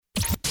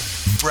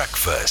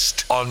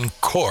Breakfast on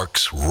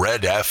Cork's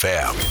Red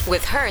FM.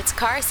 With Hertz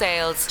Car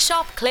Sales.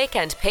 Shop, click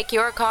and pick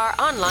your car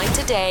online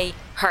today.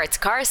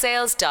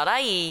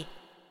 hertzcarsales.ie.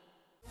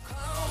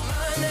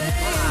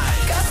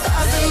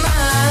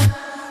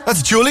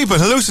 That's Julie,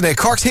 but hallucinate.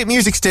 Cork's hit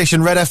music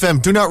station, Red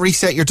FM. Do not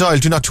reset your dial.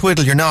 Do not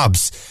twiddle your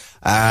knobs.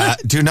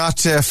 Do not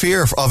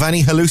fear of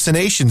any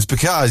hallucinations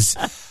because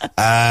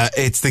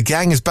it's the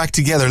gang is back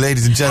together,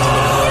 ladies and gentlemen.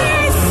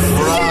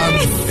 We're on.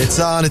 It's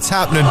on. It's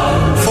happening.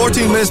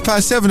 14 minutes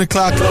past 7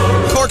 o'clock.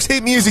 Cork's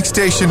hit music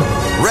station,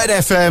 Red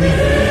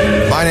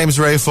FM. My name's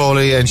Ray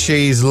Foley and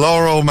she's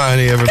Laura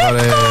O'Mahony, everybody.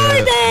 Good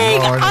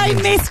morning. I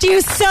missed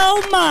you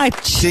so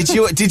much.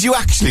 Did you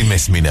actually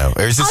miss me now?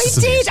 Or is this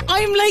I did.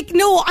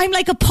 I'm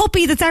like a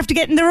puppy that's after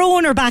getting their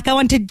owner back. I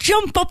want to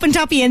jump up on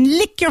top of you and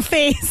lick your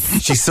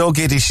face. She's so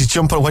giddy. She's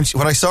jumping.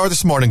 When I saw her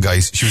this morning,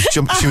 guys, she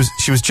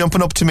was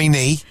jumping up to my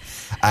knee,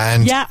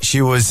 and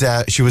she was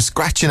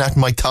scratching at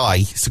my thigh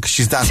because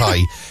she's that high.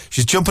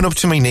 She's jumping up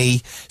to my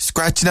knee,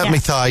 scratching at my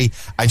thigh,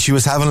 and she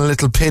was having a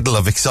little piddle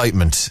of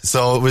excitement.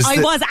 So it was.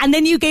 And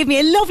then you gave me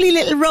a lovely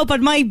little rub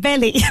on my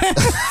belly.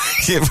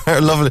 Give her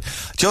a lovely,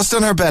 just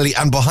on her belly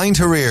and behind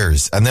her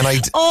ears, and then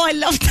I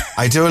love that.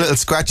 I do a little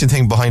scratching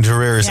thing behind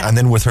her ears, and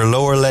then with her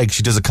lower leg,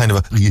 she does a kind of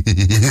a.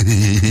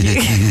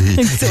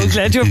 I'm so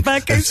glad you're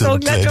back. I'm so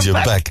glad you're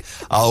back.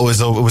 Oh,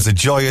 it was a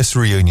joyous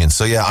reunion.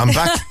 So yeah, I'm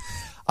back.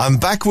 I'm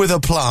back with a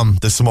plum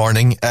this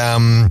morning.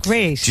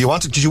 Great. Did you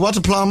want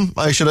a plum?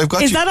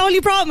 Is that all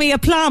you brought me? A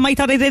plum? I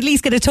thought I'd at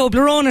least get a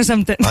Toblerone or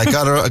something. I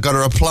got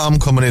her a plum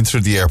coming in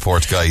through the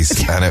airport, guys,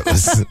 and it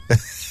was.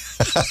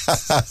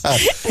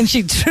 And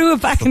she threw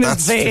it back in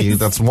his face.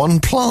 That's one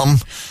plum,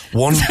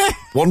 one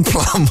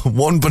plum,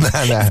 one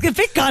banana. It's a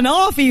bit gone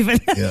off even.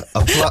 Yeah,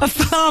 a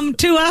plum,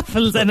 2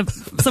 apples and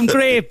some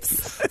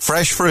grapes.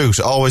 Fresh fruit,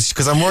 always,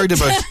 because I'm worried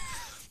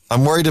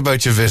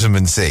about your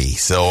vitamin C.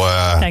 So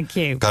thank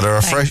you. Got her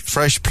a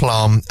fresh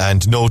plum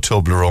and no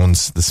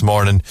Toblerones this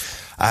morning.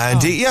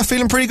 And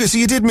feeling pretty good. So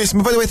you did miss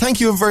me. By the way,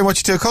 thank you very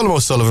much to Colm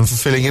O'Sullivan for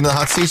filling in the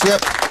hot seat.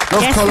 Yep.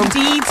 Yes, Colm.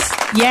 Indeed.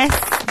 Yes.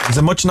 He's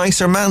a much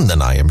nicer man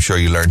than I'm sure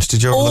you learned,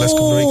 did you, over the last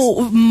couple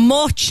of weeks?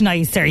 Much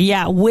nicer.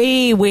 Yeah,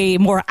 way, way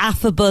more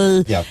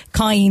affable,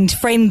 kind,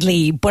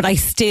 friendly. But I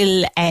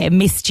still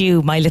missed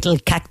you, my little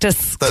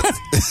cactus.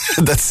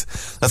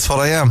 That's what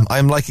I am.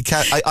 I'm like a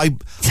cat.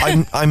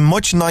 I'm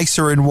much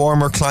nicer in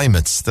warmer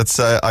climates.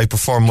 I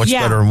perform much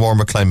better in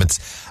warmer climates.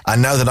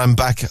 And now that I'm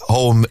back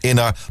home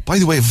by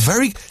the way,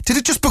 did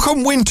it just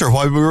become winter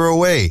while we were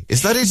away?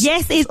 Is that it?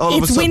 Yes,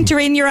 it's winter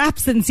in your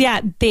absence. Yeah,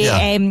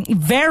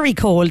 very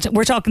cold.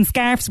 We're talking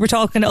scarves, we're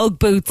talking Ugg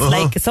boots.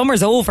 Like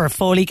summer's over,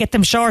 Foley. Get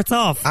them shorts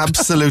off.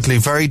 Absolutely,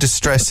 very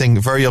distressing,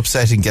 very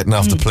upsetting getting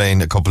off the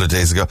plane a couple of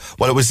days ago.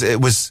 Well,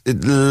 it was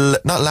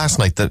not last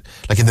night. That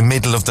like in the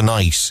middle of the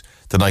night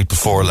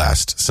before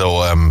last. So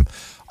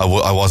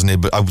I wasn't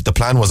able. The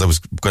plan was I was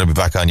going to be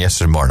back on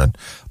yesterday morning,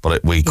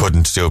 but we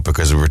couldn't do it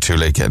because we were too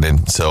late getting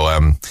in. So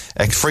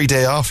a free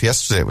day off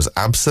yesterday. It was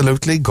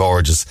absolutely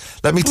gorgeous.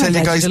 Let me tell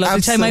you guys. The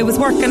lovely time I was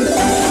working.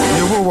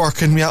 You were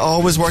working,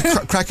 always work,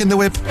 cracking the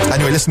whip.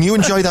 Anyway, listen, you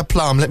enjoy that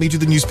plum. Let me do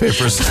the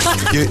newspapers.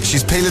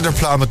 She's peeling her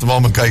plum at the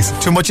moment, guys.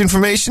 Too much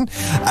information.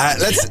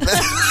 Let's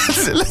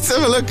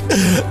have a look.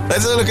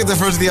 Let's have a look at the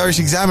front of the Irish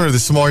Examiner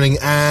this morning,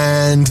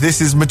 and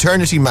this is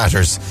maternity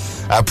matters.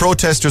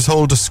 Protesters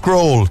hold a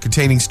scroll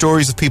containing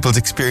stories of people's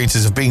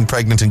experiences of being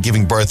pregnant and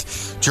giving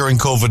birth during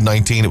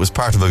COVID-19. It was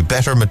part of a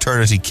better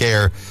maternity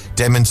care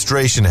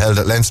demonstration held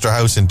at Leinster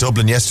House in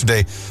Dublin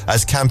yesterday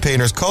as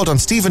campaigners called on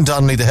Stephen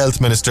Donnelly, the health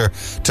minister,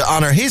 to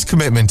honour his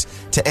commitment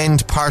to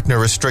end partner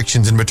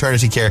restrictions in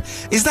maternity care.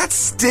 Is that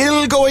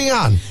still going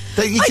on?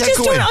 I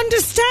just don't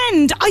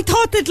understand. I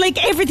thought that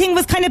everything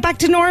was kind of back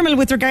to normal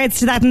with regards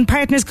to that and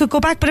partners could go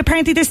back, but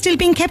apparently they're still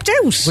being kept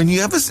out.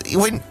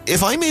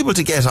 If I'm able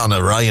to get on a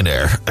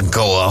Ryanair and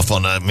go off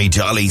on me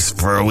jollies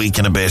for a week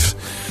and a bit,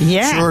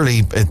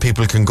 surely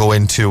people can go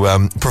into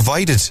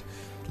provided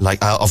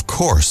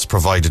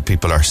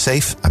people are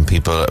safe and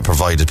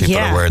provided people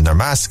are wearing their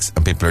masks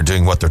and people are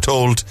doing what they're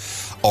told,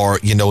 or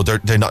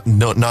they're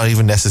not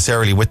even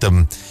necessarily with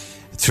them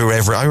through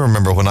I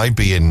remember when I'd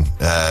be in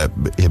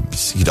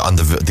on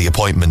the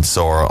appointments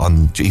or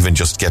on even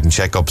just getting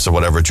checkups or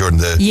whatever during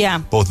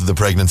both of the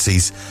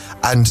pregnancies,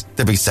 and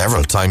there'd be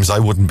several times I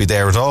wouldn't be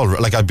there at all.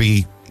 Like I'd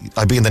be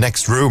in the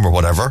next room or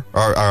whatever,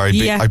 or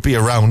I'd be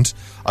around.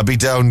 I'd be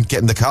down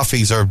getting the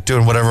coffees or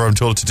doing whatever I'm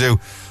told to do,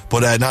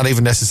 but not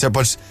even necessarily.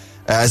 But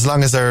as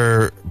long as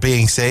they're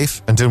being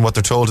safe and doing what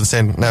they're told and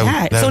saying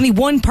it's only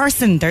one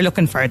person they're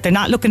looking for. They're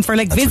not looking for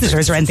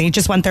visitors or anything. You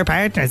just want their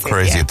partners.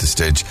 Crazy at this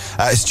stage.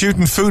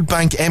 Student food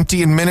bank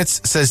empty in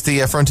minutes, says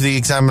the front of the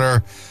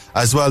Examiner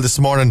as well this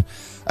morning.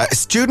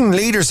 Student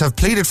leaders have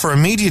pleaded for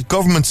immediate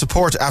government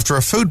support after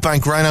a food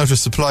bank ran out of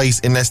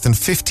supplies in less than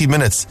 50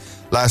 minutes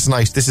last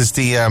night. This is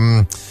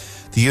the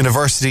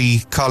University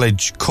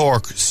College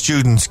Cork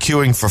students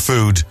queuing for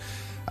food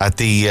at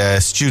the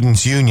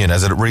Students' Union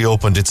as it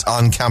reopened its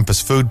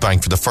on-campus food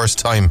bank for the first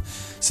time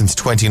since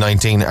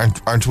 2019.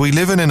 Aren't we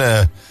living in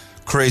a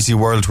crazy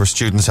world where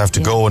students have to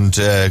go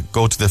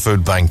to the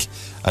food bank,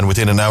 and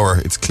within an hour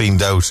it's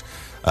cleaned out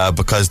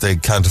because they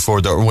can't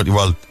afford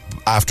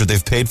after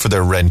they've paid for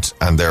their rent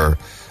and their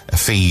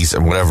fees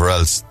and whatever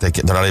else, they're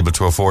not able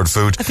to afford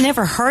food. I've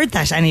never heard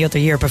that any other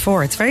year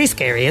before. It's very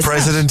scary, isn't it?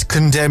 President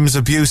condemns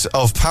abuse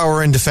of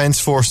power in defence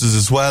forces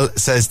as well,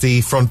 says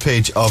the front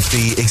page of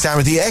the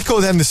Examiner. The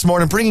Echo then this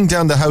morning, bringing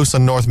down the house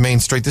on North Main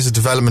Street. This is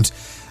development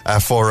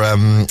for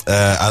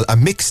a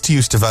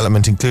mixed-use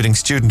development, including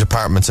student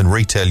apartments and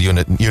retail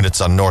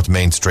units on North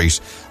Main Street,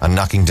 and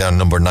knocking down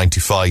number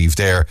 95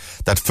 there.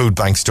 That food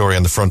bank story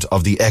on the front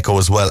of the Echo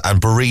as well.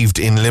 And bereaved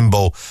in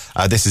limbo.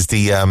 This is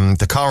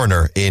the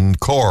coroner in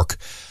Cork.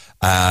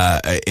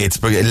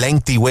 It's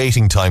lengthy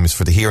waiting times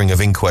for the hearing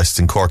of inquests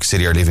in Cork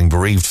City are leaving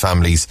bereaved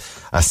families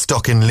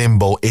stuck in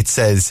limbo, it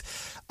says.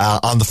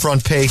 On the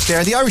front page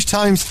there, the Irish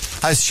Times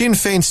has Sinn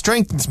Féin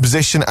strengthens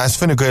position as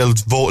Fine Gael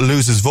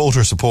loses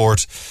voter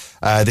support.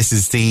 This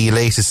is the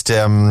latest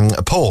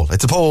poll.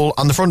 It's a poll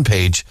on the front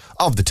page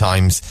of the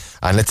Times,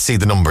 and let's see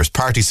the numbers.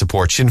 Party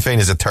support: Sinn Féin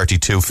is at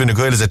 32, Fine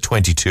Gael is at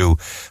 22,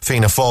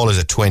 Fianna Fáil is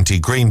at 20,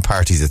 Green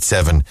Party's at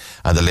 7,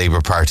 and the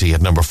Labour Party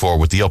at number 4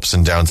 with the ups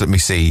and downs. Let me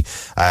see.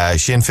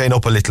 Sinn Féin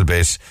up a little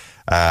bit.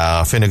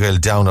 Fine Gael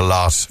down a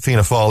lot.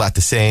 Fianna Fáil at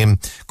the same.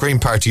 Green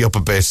Party up a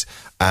bit.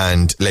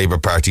 And Labour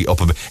Party up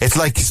a bit. It's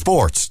like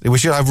sports. We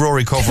should have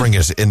Rory covering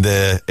it in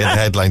the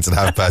headlines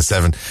at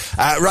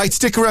 7:30. Right,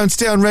 stick around,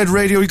 stay on Red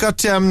Radio. We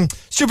got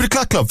Stupid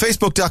O'Clock Club,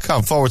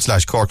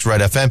 facebook.com/Cork's Red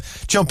FM.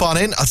 Jump on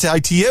in. I'll say hi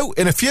to you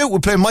in a few. We'll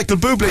play Michael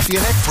Bublé for you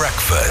next.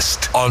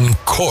 Breakfast on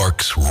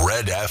Cork's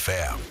Red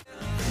FM.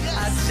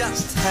 I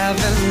just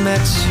haven't met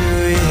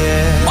you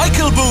yet.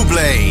 Michael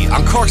Bublé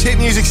on Cork's hit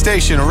music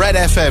station, Red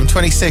FM,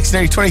 26,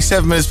 nearly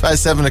 27 minutes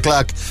past 7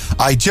 o'clock.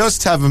 I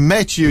just haven't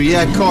met you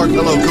yet. Cork,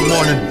 hello, good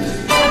morning.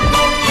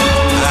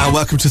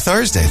 Welcome to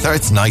Thursday.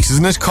 It's nice,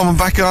 isn't it? Coming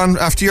back on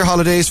after your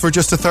holidays for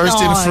just a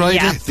Thursday and a Friday.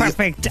 Yeah,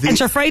 perfect. And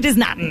your Friday's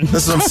nothing.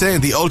 That's what I'm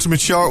saying. The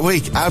ultimate short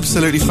week.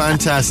 Absolutely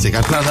fantastic.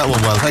 I planned that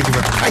one well. Thank you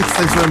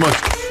thanks very much.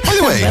 By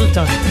the way, well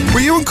done.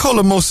 Were you and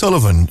Colin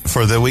O'Sullivan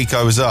for the week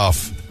I was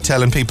off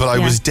telling people I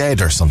was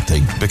dead or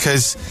something?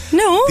 Because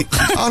no,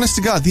 honest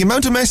to God, the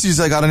amount of messages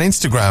I got on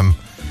Instagram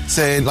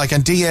saying, like,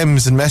 and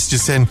DMs and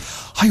messages saying,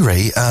 "Hi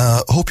Ray,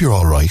 hope you're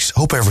all right.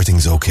 Hope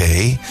everything's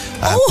okay.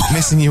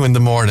 Missing you in the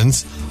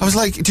mornings." I was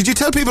like, did you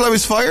tell people I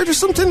was fired or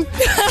something?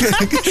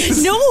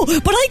 No,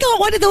 but I got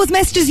one of those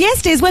messages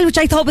yesterday as well, which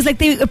I thought was like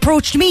they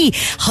approached me.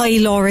 "Hi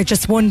Laura,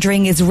 just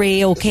wondering, is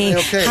Ray okay?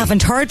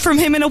 Haven't heard from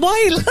him in a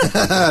while."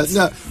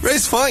 No,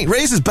 Ray's fine.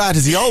 Ray's as bad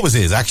as he always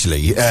is,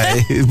 actually.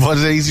 But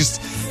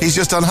he's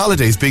just on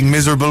holidays, being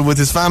miserable with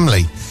his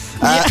family.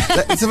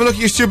 Let's have a look at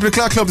your Stupid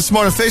O'Clock Club this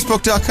morning.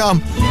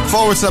 Facebook.com/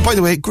 By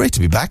the way, great to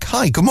be back.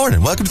 Hi, good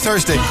morning. Welcome to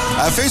Thursday.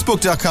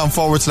 Facebook.com/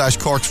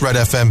 Cork's Red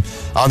FM.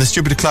 On the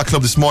Stupid O'Clock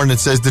Club this morning, it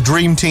says the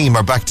Dream Team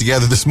are back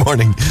together this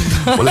morning.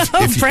 Well,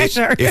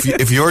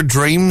 if your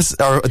dreams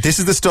are, this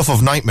is the stuff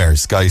of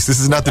nightmares, guys.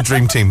 This is not the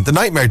Dream Team. The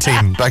Nightmare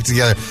Team back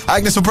together.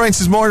 Agnes O'Brien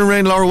says morning,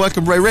 Rain. Laura,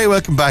 welcome. Ray,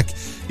 welcome back.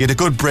 You had a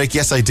good break.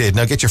 Yes, I did.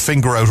 Now get your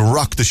finger out and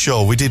rock the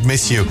show. We did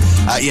miss you.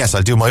 Yes,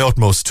 I'll do my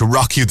utmost to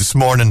rock you this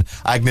morning,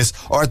 Agnes,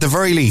 or at the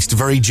very least,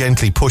 very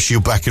gently push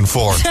you back and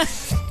forth.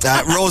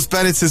 Rose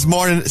Bennett says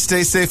morning,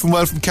 stay safe and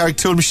well from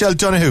Carricktool. Michelle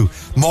Donoghue,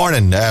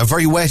 morning,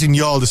 very wet in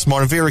Youghal this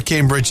morning. Vera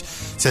Cambridge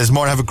says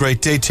morning, have a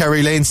great day.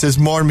 Terry Lane says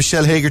morning.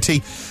 Michelle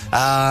Hagerty,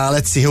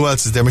 let's see who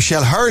else is there.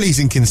 Michelle Hurley's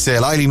in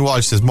Kinsale. Eileen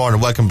Walsh says morning,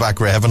 welcome back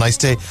Ray, have a nice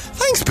day.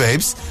 Thanks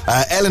babes.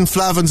 Ellen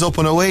Flavin's up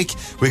and awake.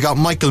 We got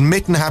Michael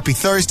Mitten, happy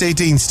Thursday.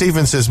 Dean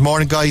Stephen says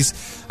morning guys.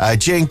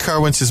 Jane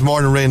Kerwin says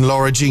morning Rain.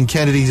 Laura Jean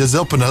Kennedy says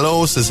up and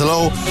hello, says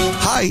hello.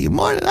 Hi,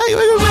 morning.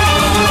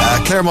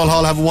 Claire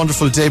Mulhall, have a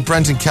wonderful day.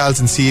 Brenton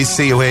Calton,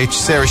 COH.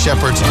 Sarah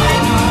Shepherd.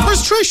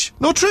 Where's Trish?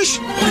 No Trish.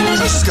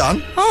 Trish is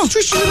gone. Oh,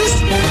 Trish is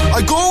missed.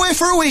 I go away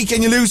for a week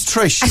and you lose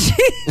Trish.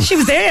 She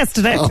was there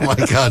yesterday. Oh my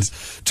God.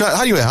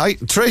 Anyway, hi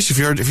Trish, if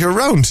you're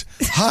around,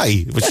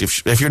 hi. But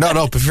if you're not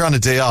up, if you're on a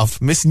day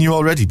off, missing you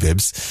already,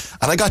 Bibs.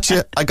 And I got you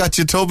a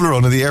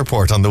Toblerone at the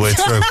airport on the way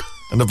through.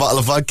 And a bottle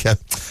of vodka.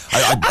 For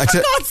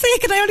God's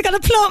sake, and I only got a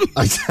plum.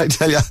 I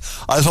tell you,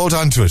 I'll hold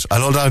on to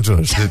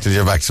it till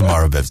you're back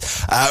tomorrow,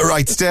 Bibs.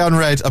 Right, stay on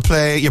Red. I'll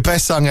play your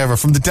best song ever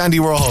from the Dandy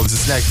Warhols.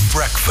 It's next.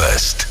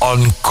 Breakfast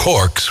on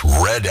Cork's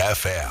Red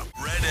FM.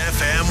 Red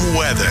FM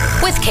weather.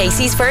 With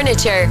Casey's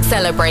Furniture,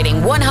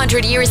 celebrating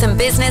 100 years in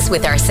business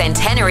with our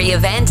centenary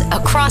event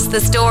across the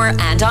store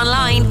and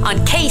online on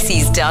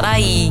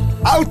caseys.ie.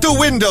 Out the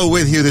window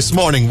with you this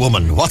morning,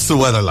 woman. What's the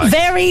weather like?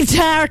 Very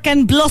dark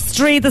and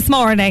blustery this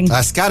morning.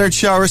 Scattered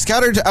showers,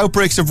 scattered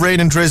outbreaks of rain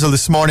and drizzle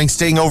this morning,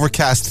 staying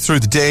overcast through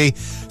the day.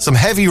 Some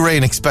heavy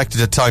rain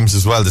expected at times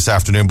as well this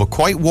afternoon, but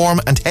quite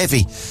warm and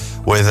heavy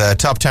with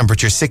top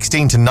temperature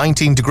 16 to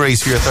 19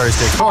 degrees for your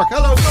Thursday. Cork,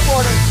 hello, good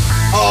morning.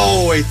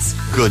 Oh, it's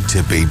good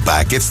to be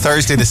back. It's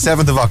Thursday, the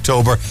 7th of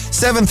October.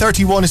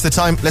 7:31 is the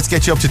time. Let's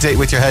get you up to date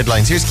with your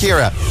headlines. Here's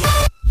Ciara.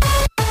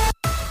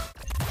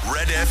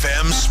 Red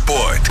FM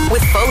Sport.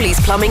 With Foley's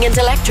Plumbing and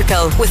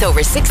Electrical. With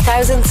over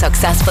 6,000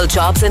 successful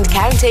jobs and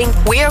counting,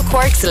 we're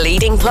Cork's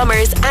leading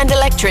plumbers and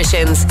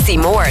electricians. See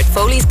more at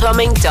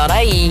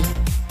foleysplumbing.ie.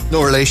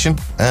 No relation.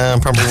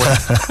 Probably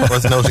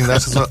worth noting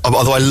that as well.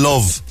 Although I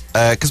love,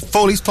 because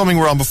Foley's Plumbing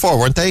were on before,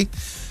 weren't they?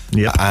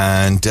 Yeah.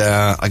 And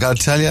I got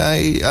to tell you,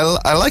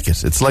 I like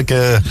it. It's like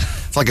a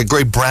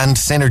great brand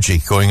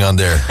synergy going on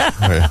there.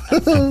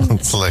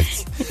 It's like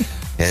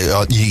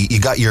you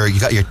got your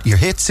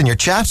hits and your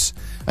chat,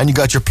 and you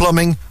got your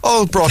plumbing,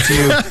 all brought to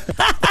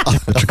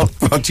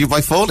you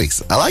by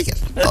Foley's. I like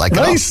it. I like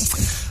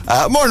nice.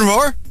 it. Morning,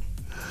 Roar.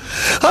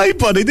 Hi,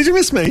 buddy. Did you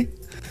miss me?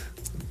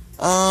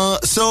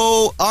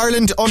 So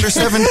Ireland under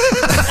 7.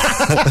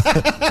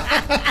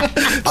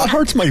 That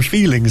hurts my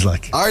feelings,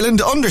 like.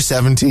 Ireland under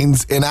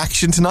 17s in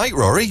action tonight,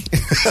 Rory.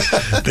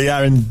 They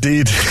are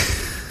indeed.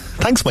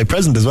 Thanks for my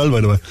present as well,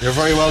 by the way. You're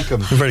very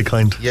welcome. You're very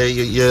kind.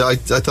 Yeah. I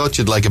thought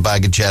you'd like a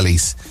bag of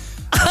jellies.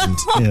 And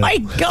my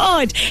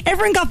God,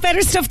 everyone got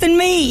better stuff than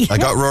me. I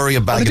got Rory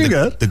a bag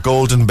of the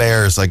Golden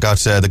Bears. I got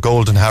the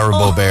Golden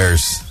Haribo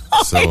Bears.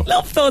 So, I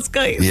love those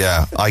guys.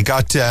 Yeah, I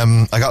got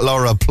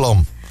Laura a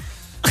plum.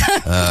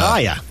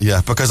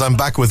 Yeah, because I'm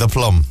back with a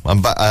plum.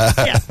 I'm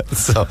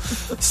so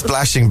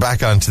splashing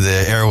back onto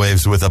the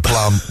airwaves with a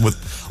plum.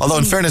 Although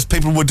in fairness,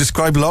 people would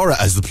describe Laura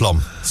as the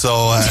plum.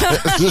 So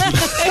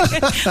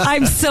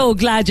I'm so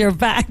glad you're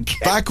back.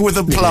 Back with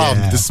a plum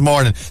this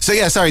morning. So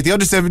the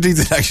under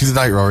 17s in action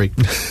tonight, Rory.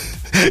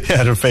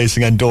 Yeah, they're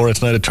facing Andorra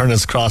tonight at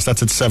Turner's Cross.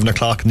 That's at 7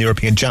 o'clock in the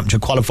European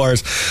Championship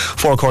qualifiers.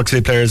 4 Cork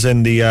City players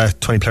in the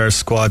 20-player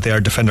squad. They are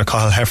defender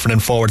Cathal Heffernan,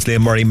 forwards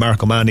Liam Murray,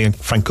 Marco Manni and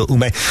Franco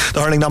Ume. The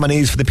hurling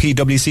nominees for the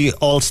PWC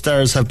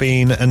All-Stars have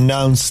been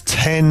announced.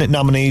 10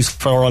 nominees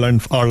for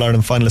All-Ireland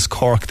finalist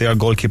Cork. They are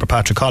goalkeeper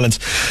Patrick Collins,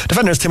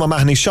 defenders Tim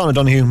O'Mahony, Sean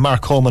O'Donoghue,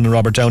 Mark Coleman and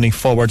Robert Downey,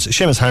 forwards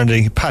Seamus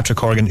Harnedy, Patrick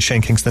Corrigan,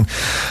 Shane Kingston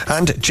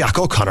and Jack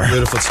O'Connor.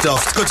 Beautiful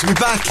stuff. It's good to be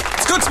back.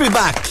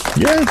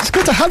 Yeah, it's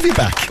good to have you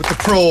back. With the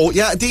pro.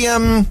 Yeah,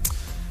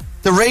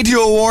 the radio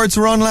awards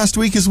were on last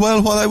week as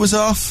well while I was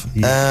off,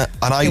 and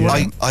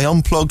I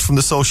unplugged from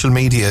the social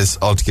medias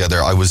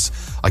altogether. I was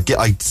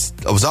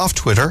off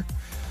Twitter,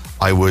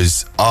 I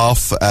was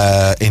off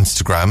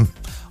Instagram.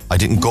 I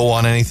didn't go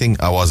on anything.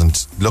 I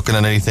wasn't looking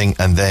at anything.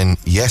 And then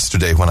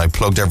yesterday, when I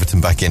plugged everything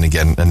back in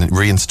again and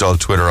reinstalled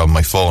Twitter on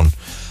my phone,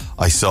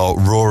 I saw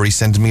Rory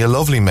send me a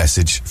lovely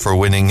message for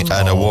winning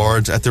an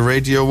award at the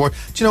Radio Award.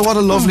 Do you know what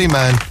a lovely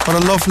man?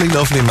 What a lovely,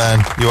 lovely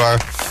man you are.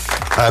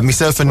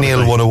 Myself and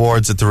Neil won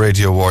awards at the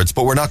Radio Awards,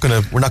 but we're not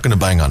gonna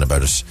bang on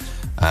about it.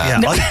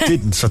 I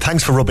didn't. So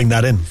thanks for rubbing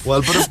that in.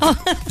 Well, but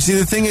see,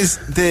 the thing is,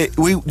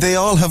 they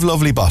all have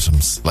lovely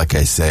bottoms, like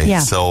I say. Yeah.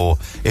 So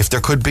if there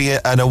could be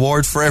an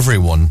award for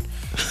everyone,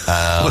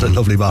 what a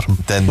lovely bottom.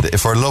 Then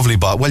for a lovely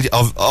bottom, well,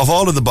 of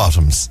all of the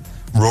bottoms,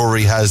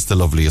 Rory has the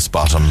loveliest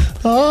bottom.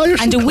 Oh,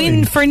 you're and so a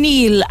win for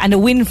Neil and a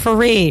win for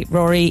Ray,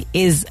 Rory,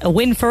 is a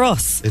win for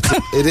us.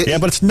 Yeah,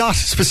 but it's not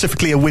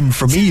specifically a win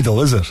for me,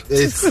 though, is it?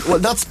 It's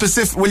not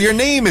specific. Well, your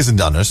name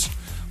isn't on it,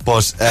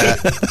 but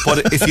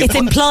if you it's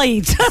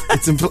implied.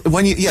 It's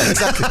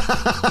exactly.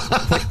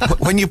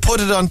 When you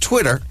put it on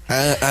Twitter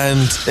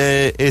and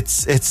it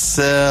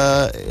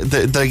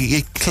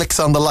clicks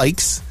on the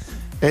likes.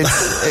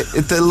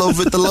 The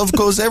love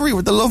goes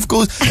everywhere. The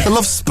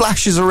love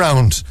splashes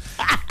around,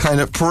 kind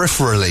of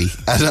peripherally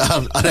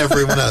on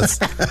everyone else.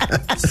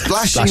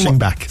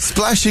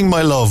 Splashing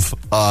my love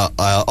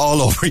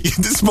all over you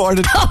this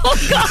morning. Oh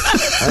God!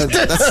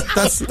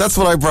 That's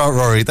what I brought,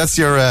 Rory. That's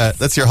your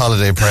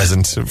holiday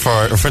present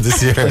for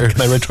this year. Can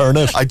I return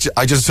it?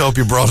 I just hope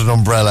you brought an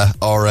umbrella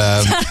or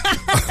a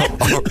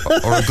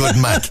good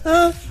Mac.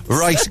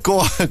 Right, go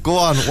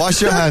on.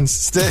 Wash your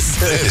hands. This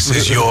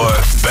is your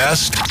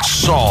best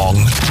song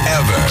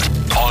ever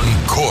on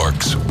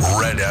Cork's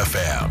Red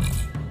FM.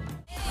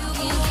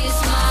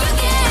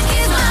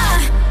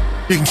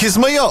 You can kiss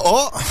my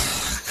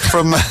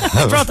from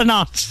I brought the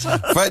notch.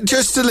 But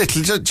just a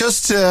little.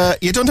 Just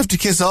you don't have to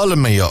kiss all of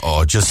me.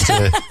 Just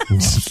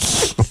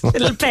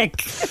little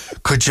peck.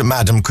 Could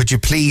you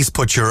please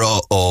put your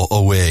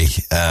away?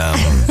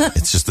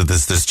 It's just that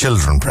there's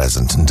children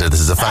present, and this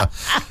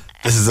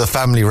is a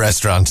family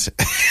restaurant.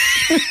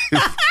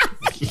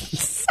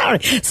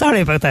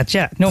 Sorry about that.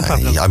 Yeah, no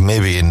problem.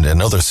 Maybe in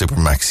another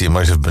Supermax you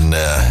might have been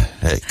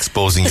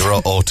exposing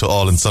your to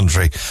all and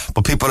sundry,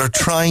 but people are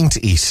trying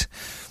to eat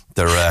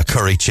their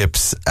curry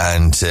chips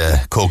and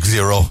Coke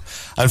Zero,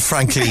 and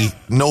frankly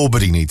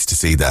nobody needs to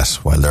see that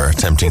while they're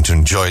attempting to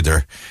enjoy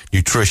their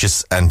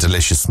nutritious and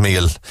delicious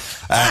meal.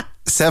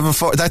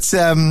 7-4, that's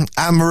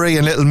Anne-Marie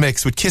and Little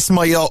Mix with Kiss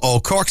My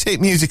Cork's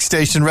hit music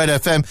station Red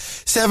FM.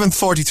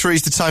 7:43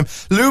 is the time.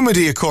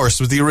 Lumity, of course,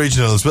 with the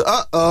originals, but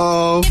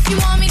if you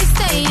want me to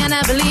stay and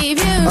I believe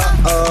you,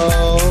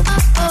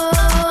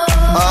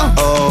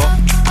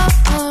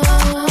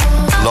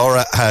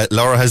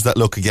 Laura has that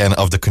look again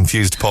of the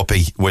confused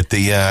puppy with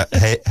the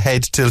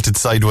head tilted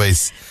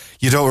sideways.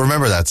 You don't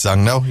remember that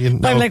song, no? I'm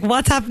like,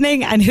 what's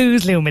happening and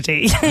who's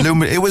Lumity?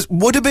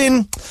 Would have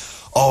been,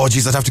 oh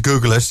geez, I'd have to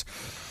Google it.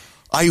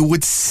 I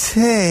would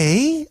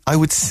say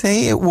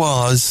it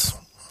was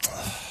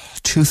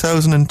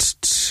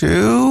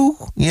 2002.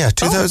 Yeah,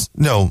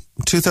 2001,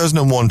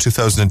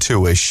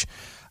 2002-ish.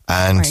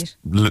 And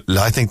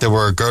I think there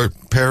were a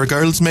pair of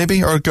girls,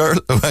 maybe, or a girl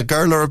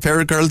or a pair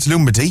of girls,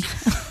 Lumity.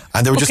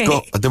 And they would just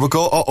go,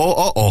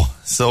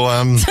 So,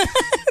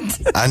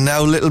 and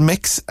now Little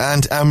Mix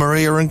and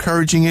Anne-Marie are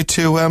encouraging you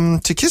to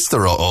kiss the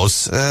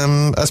Ohs,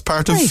 as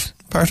part of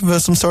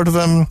some sort of,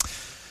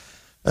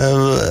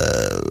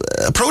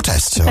 a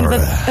protest. Kind of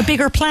a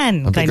bigger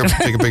plan. A bigger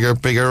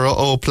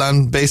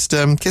plan-based,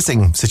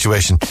 kissing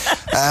situation.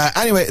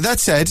 Anyway, that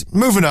said,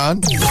 moving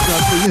on.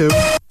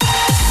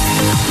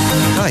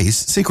 Guys,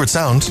 secret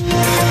sound. Oh,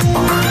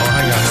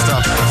 hang on,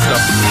 stop.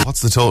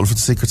 What's the total for the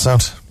secret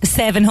sound?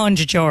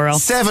 €700.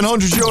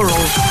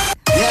 €700.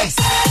 Yes.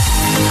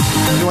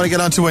 You want to get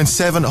on to win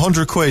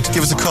 700 quid?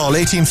 Give us a call,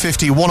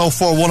 1850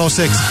 104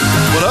 106.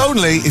 But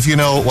only if you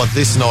know what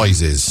this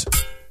noise is.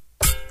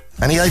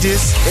 Any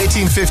ideas?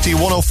 1850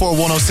 104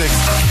 106.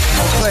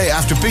 I'll play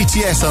after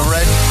BTS on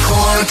Red.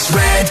 Cork's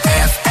Red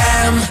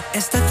FM.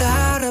 It's the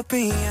thought of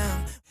being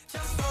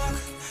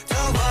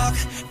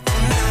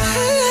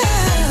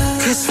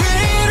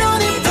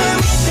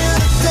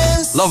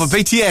Love of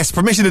BTS.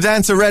 Permission to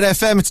dance at Red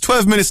FM. It's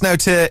 12 minutes now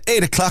to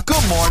 8 o'clock.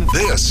 Good morning.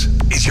 This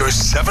is your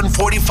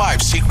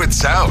 745 Secret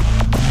Sound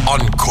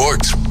on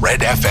Cork's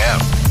Red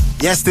FM.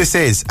 Yes, this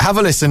is. Have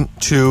a listen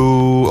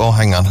to... Oh,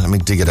 hang on. Let me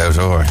dig it out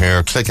over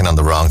here. Clicking on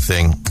the wrong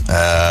thing.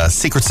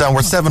 Secret Sound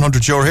worth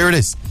 €700. Here it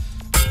is.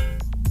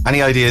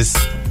 Any ideas?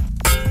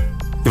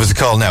 Give us a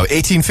call now.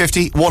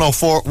 1850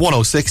 104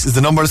 106 is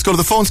the number. Let's go to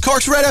the phones.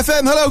 Cork's Red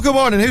FM. Hello, good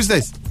morning. Who's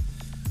this?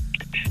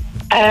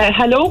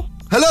 Hello.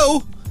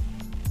 Hello.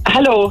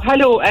 Hello.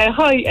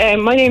 Hi,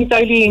 my name's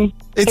Eileen.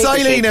 It's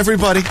Eileen,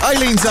 everybody.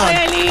 Eileen's on.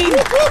 Hi, Eileen.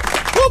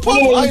 Whoop,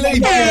 whoop,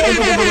 Eileen.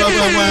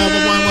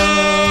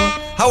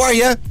 How are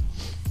you?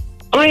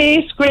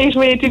 Great.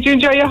 Did you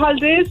enjoy your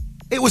holidays?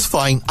 It was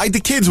fine. I had the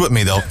kids with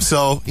me though,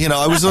 so you know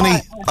I was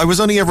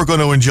only ever going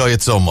to enjoy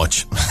it so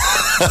much.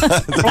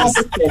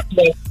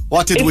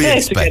 What did we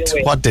expect?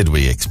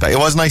 It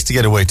was nice to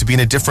get away. To be in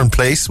a different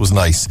place was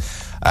nice,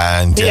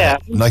 and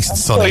nice and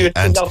sunny.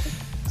 And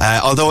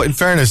although, in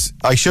fairness,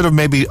 I should have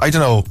maybe, I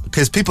don't know,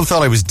 because people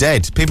thought I was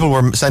dead. People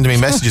were sending me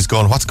messages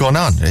going, "What's going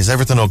on? Is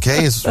everything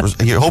okay?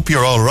 I hope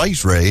you're all right,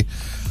 Ray."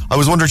 I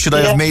was wondering, should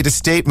I have made a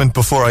statement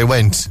before I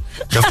went?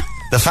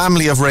 The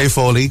family of Ray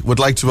Foley would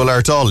like to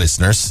alert all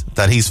listeners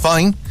that he's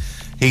fine.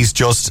 He's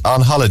just on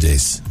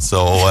holidays.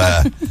 So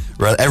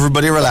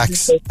everybody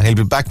relax. And he'll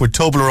be back with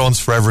Toblerones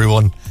for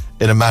everyone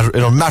in a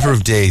matter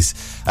of days.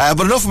 But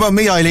enough about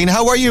me, Eileen.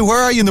 How are you?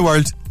 Where are you in the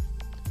world?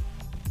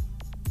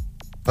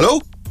 Hello?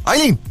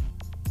 Eileen?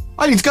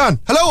 Eilen's gone.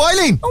 Hello,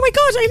 Eileen? Oh my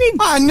God, Eileen.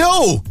 Ah,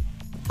 no.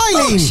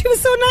 Eileen. Oh, she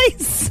was so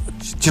nice.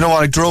 Do you know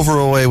what? I drove her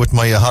away with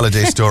my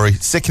holiday story.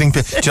 Sickening.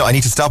 Do you know, I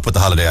need to stop with the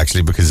holiday,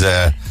 actually, because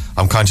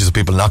I'm conscious of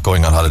people not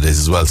going on holidays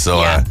as well.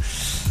 So,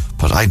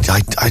 but I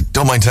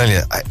don't mind telling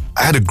you, I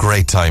had a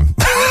great time.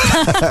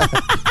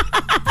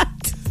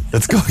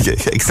 Let's go,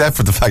 except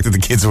for the fact that the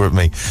kids were with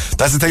me.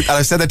 That's the thing, and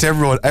I've said that to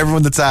everyone.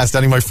 Everyone that's asked,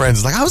 any of my friends,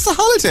 is like, "How was the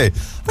holiday?"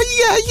 Like,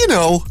 yeah, you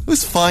know, it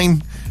was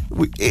fine.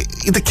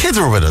 The kids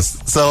were with us,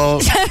 so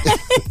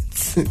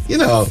you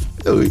know,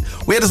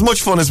 we had as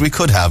much fun as we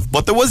could have.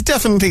 But there was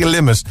definitely a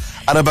limit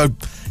at about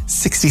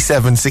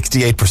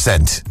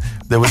 67-68%.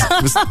 There was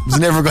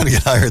never going to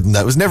get higher than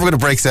that. It was never going to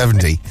break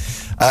 70.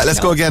 Let's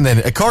go again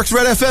then. Cork's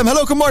Red FM.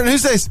 Hello, good morning.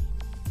 Who's this?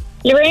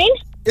 Lorraine?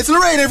 It's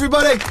Lorraine,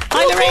 everybody.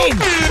 Hi, Lorrain.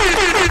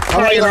 How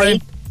are you,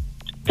 Lorraine?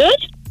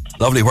 Good.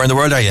 Lovely. Where in the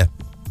world are you?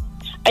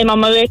 I'm on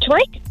my way to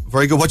work.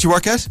 Very good. What do you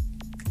work at?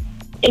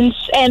 In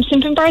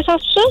St. Barry's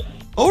Hospital.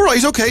 Oh,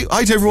 right, okay.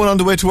 Hi to everyone on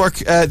the way to work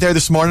there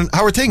this morning.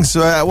 How are things?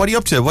 What are you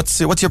up to? What's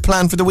your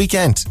plan for the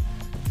weekend?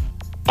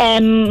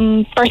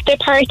 Birthday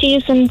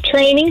parties and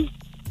training.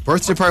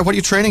 Birthday party? What are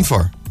you training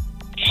for?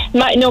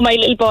 My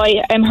little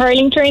boy.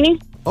 Hurling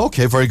training.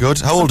 Okay, very good.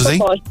 How old is he?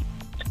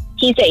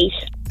 He's 8.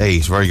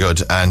 8, very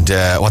good. And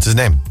what's his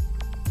name?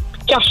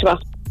 Joshua.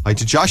 Hi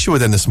to Joshua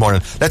then this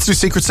morning. Let's do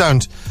Secret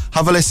Sound.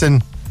 Have a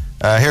listen.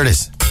 Here it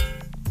is.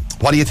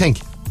 What do you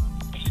think?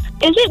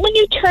 Is it when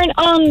you turn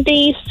on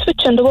the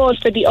switch on the wall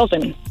for the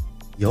oven?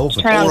 The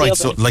oven. Oh, right.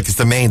 So, like, it's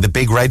the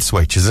big red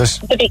switch, is it?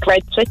 The big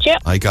red switch, yeah.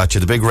 I got you.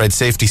 The big red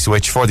safety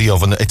switch for the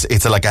oven.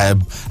 It's like a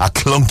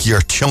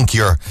clunkier,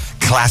 chunkier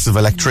class of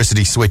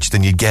electricity switch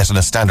than you'd get in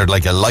a standard,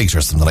 like a light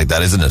or something like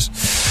that, isn't it?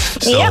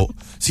 So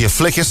you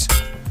flick it,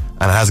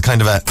 and it has a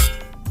kind of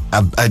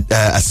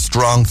a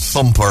strong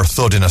thump or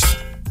thud in it.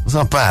 It's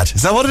not bad.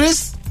 Is that what it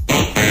is?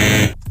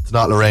 It's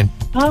not, Lorraine.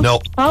 Oh, no.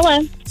 Oh,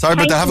 well. Sorry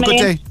about that. Have a good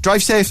day.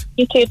 Drive safe.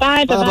 You too.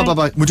 Bye.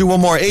 Bye. We'll do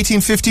one more.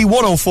 1850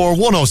 104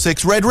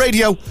 106 Red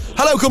Radio.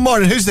 Hello, good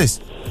morning. Who's this?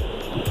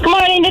 Good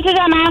morning. This is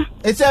Emma.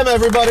 It's Emma,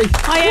 everybody.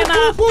 Hi,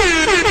 Emma.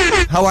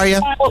 How are you?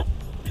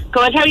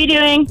 Good. How are you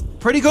doing?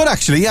 Pretty good,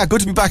 actually. Yeah,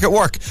 good to be back at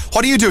work.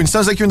 What are you doing?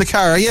 Sounds like you're in the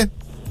car, are you?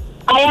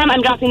 I am.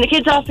 I'm dropping the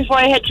kids off before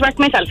I head to work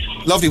myself.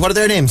 Lovely. What are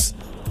their names?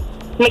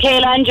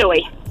 Michaela and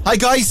Joey. Hi,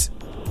 guys.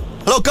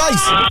 Hello, guys.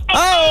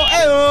 Oh,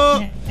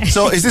 hello.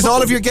 So, is this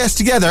all of your guests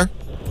together?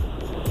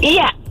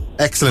 Yeah.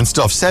 Excellent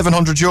stuff.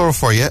 €700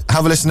 for you.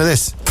 Have a listen to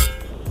this.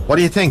 What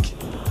do you think?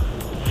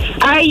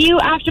 Are you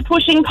after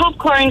pushing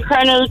popcorn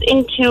kernels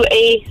into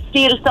a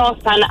steel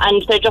saucepan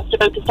and they're just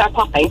about to start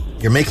popping?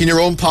 You're making your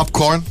own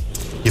popcorn.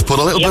 You've put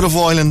a little bit of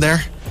oil in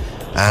there,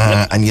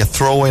 and you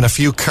throw in a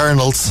few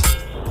kernels.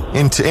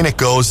 In it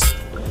goes.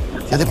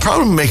 Yeah, the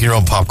problem with making your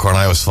own popcorn,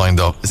 I always find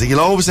though, is that you'll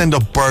always end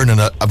up burning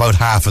about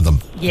half of them.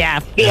 Yeah.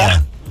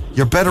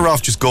 You're better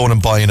off just going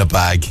and buying a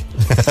bag.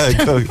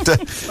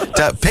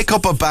 Pick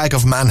up a bag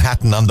of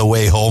Manhattan on the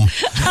way home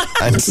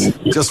and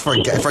just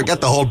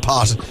forget the whole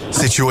pot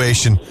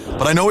situation.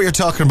 But I know what you're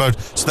talking about.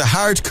 So the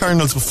hard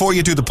kernels before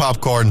you do the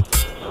popcorn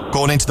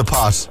going into the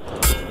pot.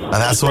 And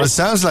that's what it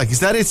sounds like. Is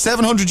that it?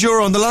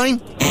 €700 on the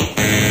line?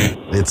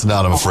 It's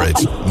not, I'm afraid.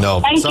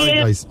 No. Sorry,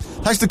 guys.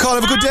 Thanks for the call.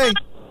 Have a good day.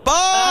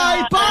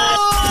 Bye.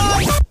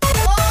 Bye.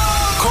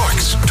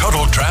 Cork's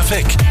Total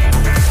Traffic.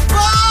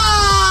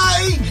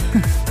 Bye.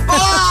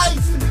 Bye.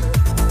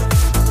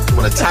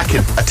 Well,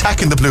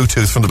 attacking the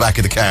Bluetooth from the back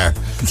of the car.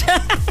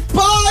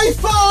 Bye,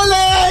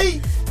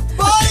 Foley.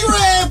 Bye,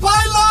 Ray.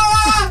 Bye,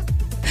 Laura.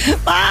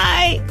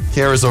 Bye.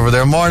 Kira's over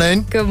there.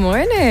 Morning. Good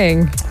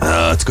morning.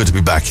 It's good to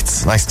be back.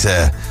 It's nice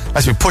to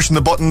be pushing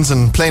the buttons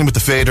and playing with the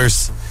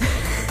faders.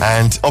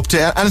 And up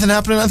to anything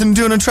happening, anything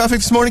doing in traffic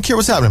this morning? Kira,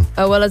 what's happening?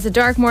 Oh, well, it's a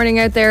dark morning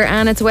out there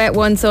and it's a wet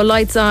one, so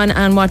lights on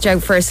and watch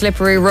out for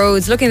slippery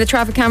roads. Looking at the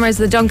traffic cameras,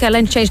 the Dunkeld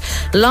interchange,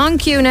 long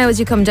queue now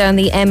as you come down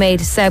the M8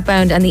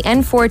 southbound, and the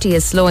N40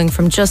 is slowing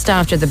from just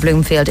after the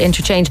Bloomfield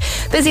interchange.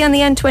 Busy on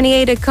the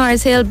N28 at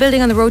Cars Hill,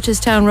 building on the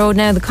Rochestown Road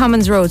now, the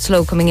Commons Road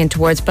slow coming in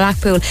towards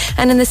Blackpool,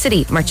 and in the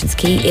city, Merchants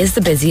Quay is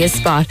the busiest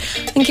spot.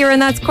 And Kieran,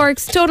 that's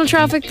Cork's Total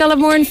Traffic. They'll have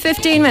more in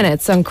 15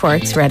 minutes on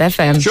Cork's Red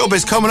FM.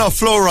 Showbiz coming up,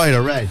 Flow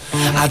Rider, Red.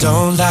 I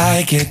don't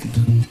like it.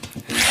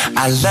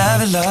 I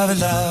love it, love it,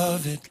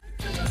 love it.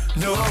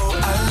 No,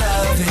 I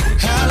love it.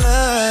 I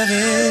love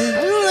it.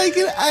 I don't like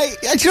it.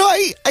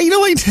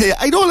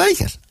 I don't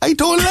like it. I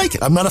don't like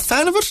it. I'm not a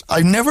fan of it.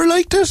 I never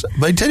liked it.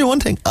 But I tell you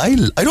one thing. I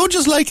don't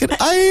just like it.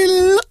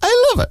 I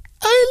love it.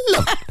 I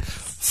love it.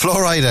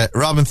 Florida,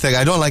 Robin Thicke.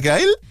 I don't like it.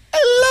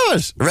 I love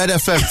it. Red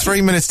FM,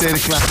 3 minutes to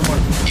 8 o'clock in the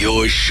morning.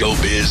 Your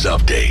showbiz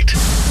update.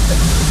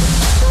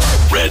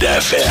 Red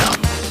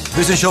FM.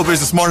 This is Showbiz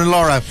this morning,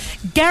 Laura.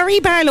 Gary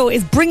Barlow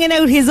is bringing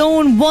out his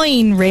own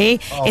wine, Ray.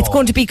 It's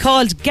going to be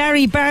called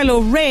Gary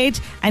Barlow Red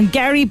and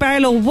Gary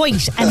Barlow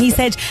White. And he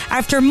said,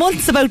 after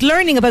months about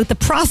learning about the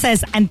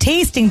process and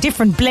tasting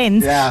different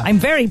blends, I'm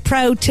very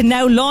proud to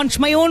now launch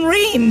my own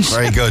range.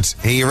 Very good.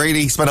 He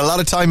really spent a lot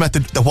of time at the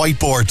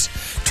whiteboard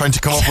trying to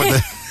come up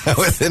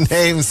with the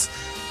names.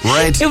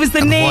 Red. It was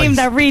the name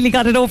that really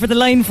got it over the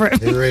line for him.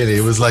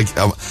 It was like,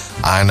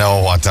 I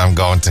know what I'm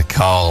going to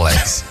call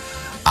it.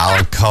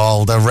 I'll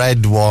call the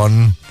red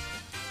one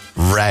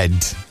red,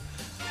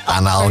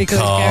 and I'll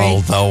call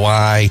the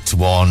white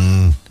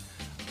one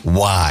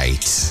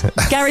white.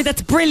 Gary,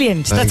 that's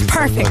brilliant. That's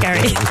perfect,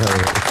 Gary.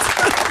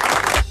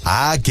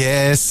 I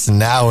guess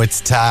now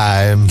it's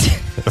time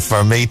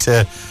for me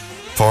to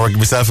pour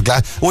myself a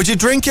glass. Would you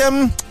drink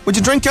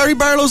Gary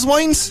Barlow's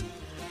wines?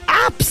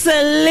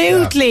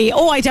 Absolutely. Yeah.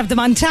 Oh, I'd have them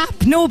on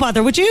tap. No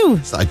bother, would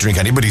you? I'd drink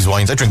anybody's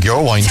wines. I'd drink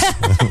your wines.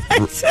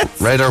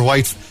 Red or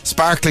white.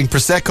 Sparkling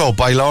Prosecco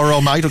by Laura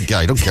O'Malley.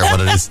 I don't care what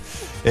it is.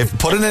 If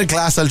put it in a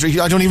glass, I'll drink.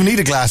 I don't even need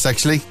a glass,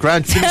 actually.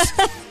 Grant,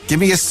 give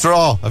me a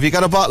straw. Have you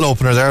got a bottle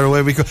opener there?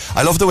 Away we go.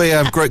 I love the way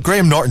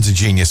Graham Norton's a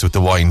genius with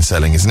the wine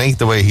selling, isn't he?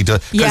 The way he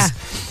does. Yeah.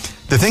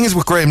 The thing is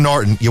with Graham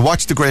Norton, you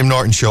watch the Graham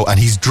Norton show and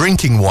he's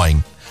drinking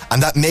wine.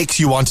 And that makes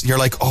you you're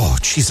like, oh,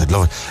 jeez, I'd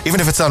love it. Even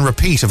if it's on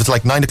repeat, if it's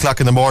like 9 o'clock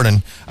in the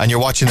morning and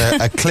you're watching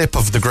a clip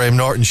of the Graham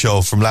Norton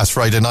show from last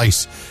Friday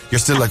night, you're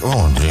still like,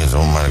 oh, jeez,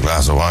 a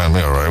glass of wine would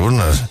be all right,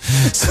 wouldn't it?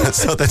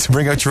 So then to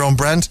bring out your own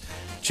brand,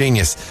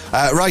 genius.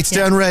 Right,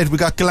 down Red, we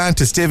got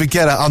Galantis, David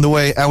Guetta on the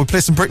way, and we'll play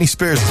some Britney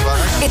Spears as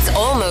well. It's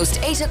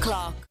almost 8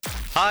 o'clock.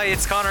 Hi,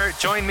 it's Connor.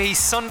 Join me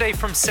Sunday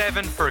from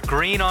 7 for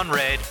Green on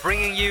Red,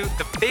 bringing you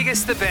the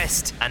biggest, the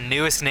best, and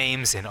newest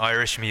names in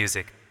Irish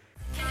music.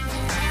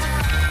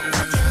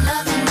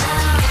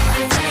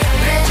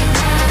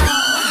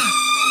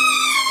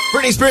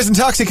 Britney Spears and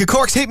Toxic at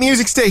Cork's hit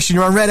music station.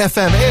 You're on Red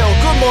FM.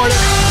 Ayo, good morning.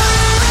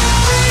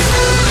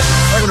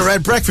 Welcome to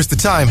Red Breakfast. The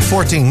time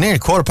 14, nearly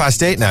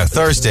 8:15 now.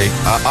 Thursday.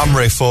 I'm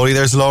Ray Foley.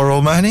 There's Laura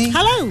O'Mahony.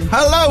 Hello.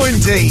 Hello,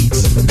 indeed.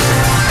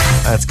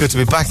 It's good to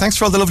be back. Thanks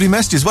for all the lovely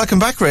messages. Welcome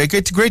back, Ray.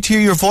 Great to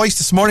hear your voice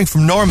this morning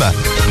from Norma.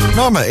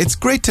 Norma, it's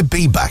great to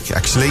be back,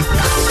 actually.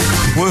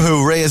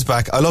 Woohoo, Ray is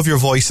back. I love your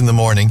voice in the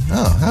morning.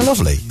 Oh, how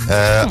lovely.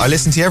 I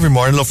listen to you every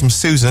morning. Love from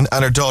Susan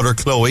and her daughter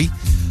Chloe.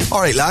 All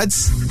right,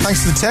 lads.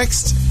 Thanks for the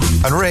text.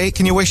 And Ray,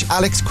 can you wish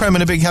Alex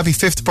Kremen a big happy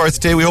 5th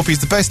birthday? We hope he's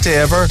the best day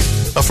ever.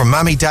 Love from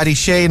Mammy, Daddy,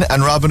 Shane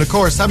and Robin, of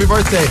course. Happy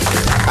birthday.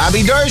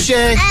 Happy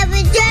birthday.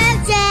 Happy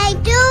birthday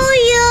to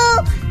you.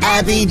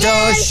 Happy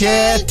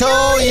birthday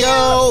to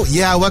you.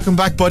 Yeah, welcome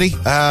back, buddy.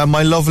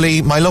 My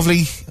lovely what? My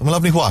lovely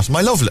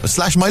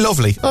 / my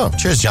lovely. Oh,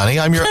 cheers, Johnny.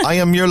 I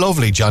am your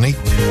lovely, Johnny.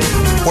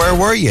 Where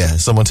were you?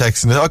 Someone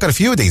texting. I got a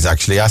few of these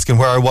actually asking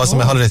where I was on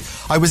my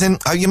holidays. I was in,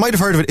 you might have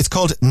heard of it, it's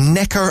called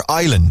Necker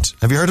Island.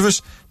 Have you heard of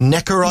it?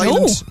 Necker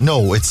Island?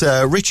 No, it's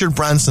Richard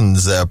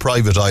Branson's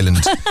private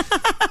island.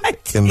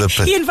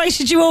 He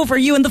invited you over,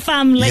 you and the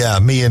family. Yeah,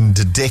 me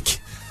and Dick.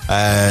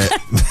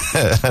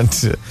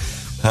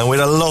 And we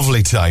had a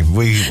lovely time.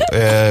 We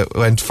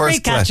went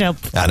first. Great catch up.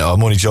 I know,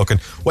 I'm only joking.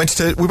 We went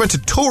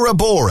to Tora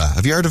Bora.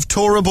 Have you heard of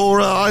Tora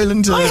Bora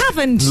Island? I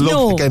haven't.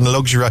 No. Again,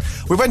 luxury.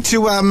 We went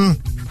to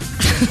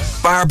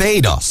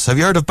Barbados. Have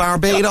you heard of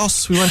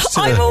Barbados? We went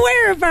to. I'm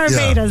aware of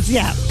Barbados.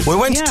 Yeah. We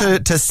went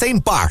to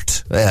St.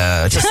 Bart.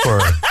 Just for.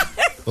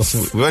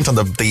 We went on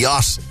the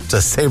yacht to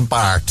St.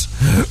 Bart.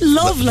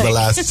 Lovely. The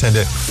last 10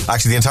 days.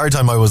 Actually, the entire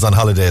time I was on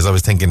holidays, I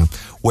was thinking,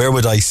 where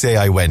would I say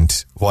I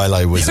went while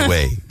I was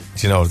away?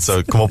 You know,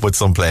 so come up with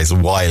someplace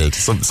wild,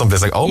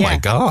 someplace like, my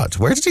God,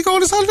 where did he go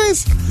on his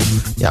holidays?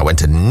 Yeah, I went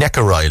to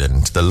Necker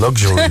Island, the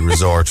luxury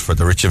resort for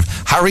the rich.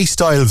 Harry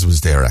Styles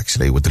was there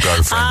actually with the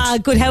girlfriend. Ah,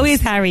 good. How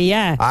is Harry?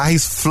 Yeah.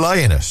 He's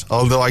flying it.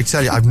 Although I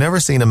tell you, I've never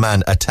seen a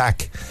man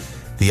attack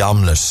the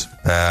omelette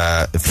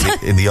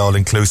in the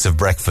all-inclusive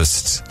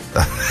breakfast.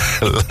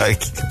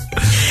 Like,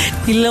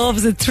 he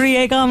loves a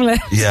 3-egg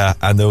omelette. Yeah,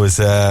 and there was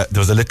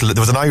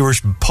an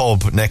Irish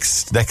pub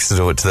next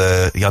to it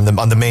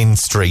on the main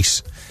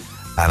street.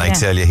 And I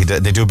tell you,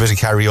 they do a bit of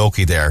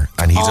karaoke there,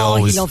 and he's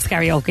always he loves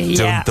karaoke.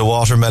 doing the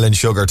watermelon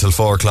sugar till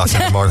 4 o'clock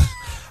in the morning.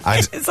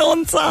 And, his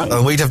own song.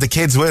 And we'd have the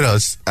kids with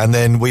us, and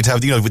then we'd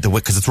have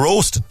because it's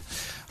roasting.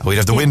 We'd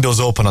have the windows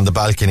open on the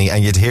balcony,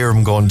 and you'd hear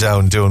him going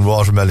down doing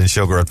watermelon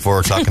sugar at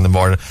 4 o'clock in the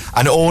morning.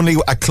 And only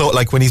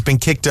like when he's been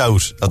kicked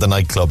out of the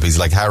nightclub, he's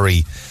like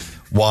Harry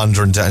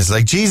wandering down. It's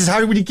like, Jesus,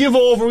 Harry, will you give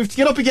over? We have to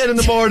get up again in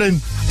the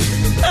morning.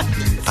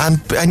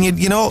 and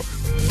you know,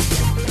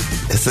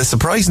 it's the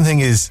surprising thing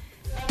is,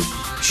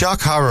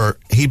 shock horror,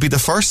 he'd be the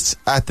first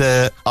at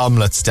the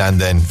omelette stand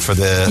then for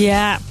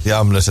the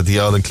omelette at the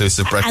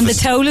all-inclusive breakfast. And the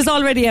towel is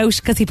already out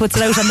because he puts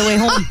it out on the way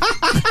home.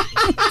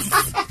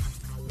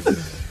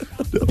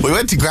 We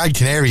went to Gran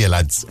Canaria,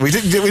 lads. We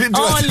didn't do it. We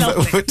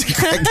went to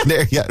Gran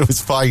Canaria. It was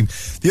fine.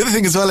 The other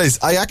thing as well is,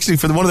 I actually,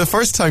 for one of the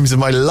first times in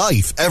my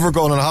life ever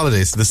going on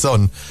holidays to the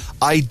sun,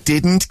 I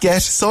didn't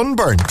get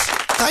sunburned.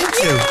 Thank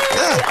you.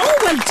 Yeah. Oh,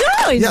 well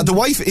done. Yeah, the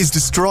wife is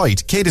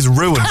destroyed. Kate is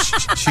ruined.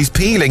 She's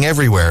peeling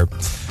everywhere.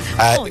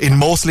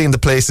 Mostly in the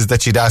places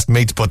that she'd asked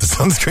me to put the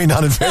sunscreen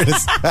on, in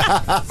fairness.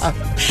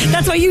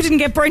 That's why you didn't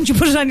get burnt. You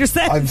put it on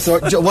yourself. I'm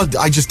sorry. Well,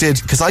 I just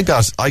did, because I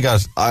got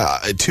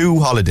 2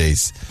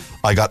 holidays.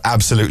 I got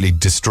absolutely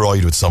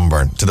destroyed with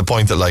sunburn, to the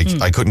point that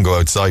I couldn't go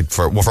outside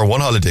for one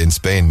holiday in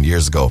Spain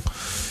years ago.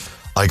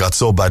 I got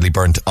so badly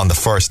burnt in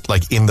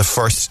the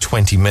first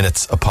 20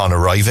 minutes upon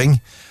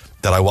arriving,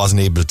 that I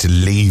wasn't able to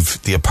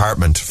leave the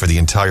apartment for the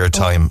entire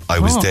time I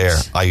was there.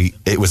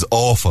 It was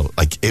awful.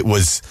 I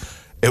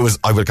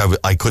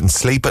couldn't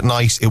sleep at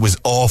night. It was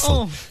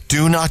awful.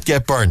 Do not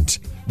get burnt.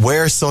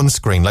 Wear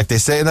sunscreen. Like they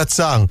say in that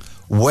song,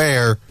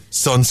 wear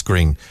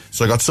sunscreen.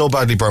 So I got so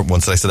badly burnt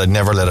once that I said I'd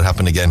never let it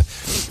happen again.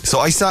 So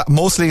I sat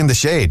mostly in the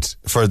shade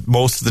for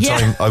most of the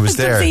time I was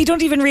there. So you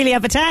don't even really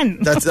have a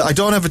tan. I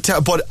don't have a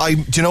tan, but do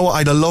you know what? I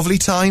had a lovely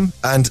time,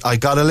 and I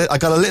got a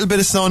little bit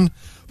of sun.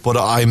 But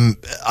I'm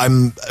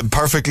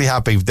perfectly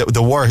happy.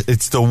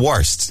 It's the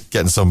worst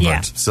getting sunburned.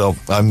 Yeah. So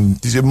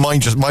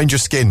mind your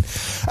skin.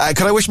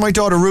 Could I wish my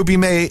daughter Ruby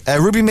May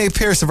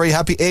Pierce a very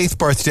happy 8th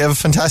birthday? Have a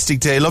fantastic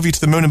day. Love you to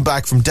the moon and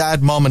back from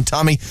Dad, Mom, and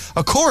Tommy.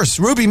 Of course,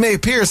 Ruby May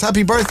Pierce,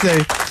 happy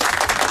birthday.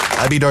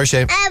 Happy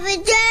Dorsey. Happy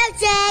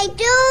birthday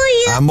to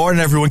you. Morning,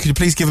 everyone. Could you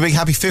please give a big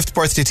happy 5th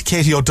birthday to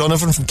Katie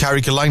O'Donovan from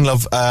Carrigaline?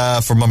 Love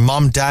for my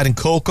mom, dad, and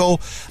Coco.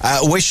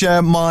 Wish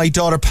my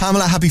daughter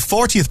Pamela happy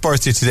 40th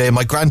birthday today.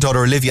 My granddaughter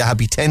Olivia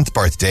happy 10th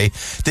birthday.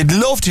 They'd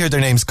love to hear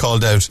their names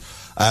called out.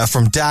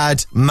 From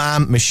Dad,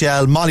 Mam,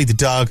 Michelle, Molly the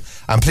dog,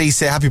 and please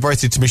say happy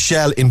birthday to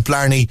Michelle in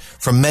Blarney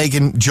from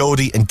Megan,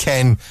 Jody and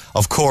Ken.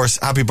 Of course,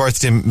 happy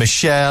birthday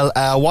Michelle.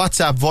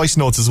 WhatsApp voice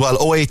notes as well,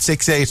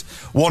 0868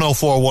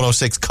 104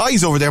 106.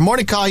 Kai's over there.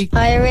 Morning, Kai.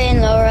 Hi, Ray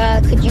and Laura.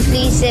 Could you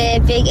please say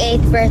a big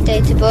 8th birthday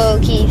to Bo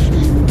O'Keefe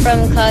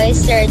from Kai,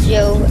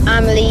 Sergio,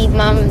 Amelie,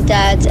 Mom,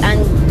 Dad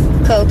and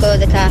Coco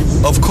the cat.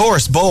 Of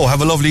course, Bo,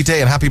 have a lovely day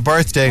and happy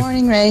birthday.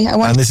 Morning, Ray.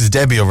 And this is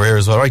Debbie over here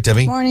as well, right,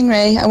 Debbie? Morning,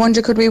 Ray. I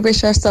wonder, could we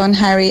wish our son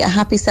Harry a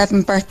happy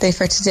 7th birthday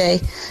for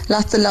today?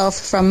 Lots of love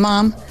from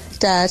Mom,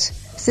 Dad,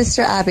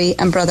 Sister Abby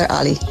and Brother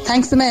Ollie.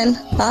 Thanks a mil.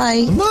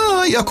 Bye.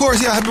 Bye. Of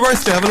course, yeah, happy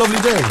birthday. Have a lovely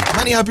day.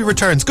 Many happy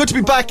returns. Good to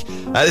be back.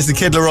 This is the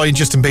Kid Laroi and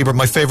Justin Bieber,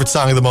 my favourite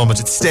song of the moment.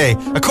 It's Stay,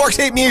 a Cork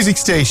State music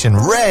station,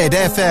 Red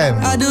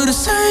FM. I do the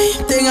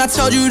same thing I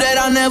told you that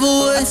I never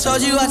would. I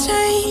told you I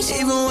changed,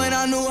 even when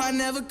I knew I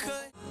never could.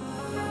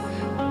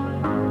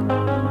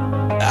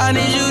 I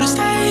need you to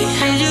stay,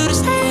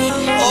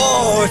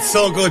 Oh, it's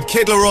so good.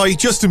 Kid Laroi,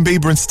 Justin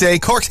Bieber and Stay,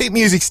 Cork State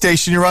music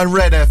station. You're on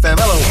Red FM.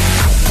 Hello.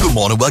 Good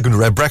morning, welcome to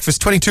Red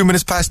Breakfast. 22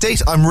 minutes past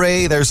 8. I'm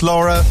Ray, there's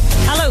Laura.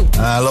 Hello.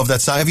 I love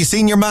that song. Have you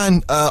seen your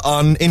man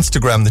on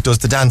Instagram that does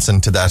the dancing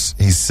to that?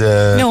 He's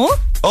No.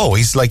 Oh,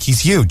 he's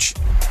huge.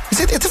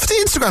 The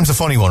Instagram's a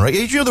funny one, right?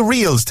 You know the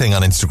Reels thing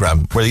on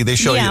Instagram where they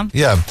show you.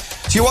 Yeah.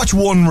 So you watch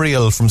one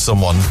reel from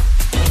someone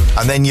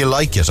and then you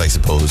like it, I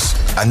suppose.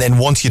 And then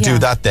once you do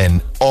that,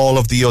 then all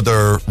of the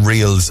other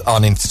reels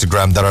on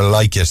Instagram that are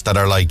like it, that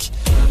are like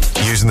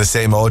using the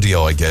same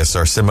audio, I guess,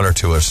 or similar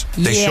to it,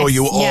 they show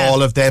you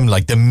all of them,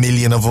 like the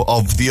million of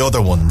the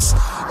other ones,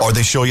 or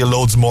they show you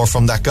loads more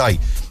from that guy.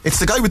 It's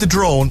the guy with the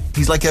drone.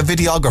 He's like a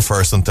videographer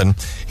or something.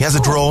 He has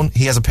a drone,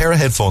 he has a pair of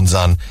headphones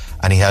on,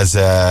 and he has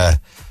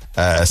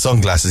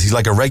sunglasses. He's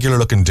like a regular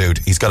looking dude.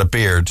 He's got a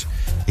beard.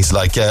 He's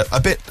like a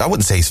bit, I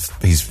wouldn't say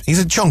he's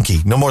a chunky,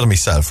 no more than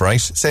myself,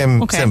 right? Same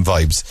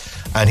vibes.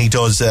 And he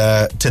does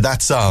to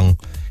that song,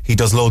 he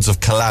does loads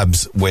of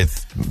collabs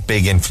with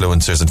big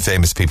influencers and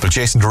famous people.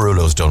 Jason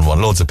Derulo's done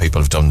one. Loads of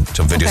people have done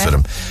videos with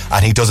him.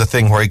 And he does a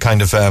thing where he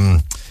kind of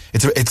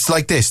it's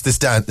like this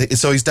dance.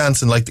 So he's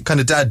dancing like kind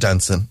of dad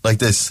dancing like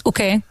this.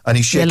 Okay. And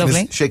he's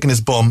shaking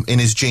his bum in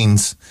his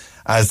jeans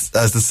as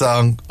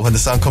when the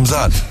song comes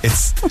on.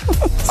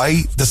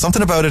 There's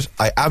something about it.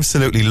 I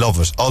absolutely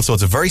love it. Also,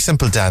 it's a very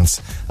simple dance,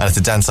 and it's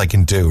a dance I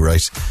can do,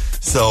 right?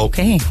 So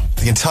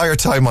the entire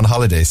time on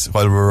holidays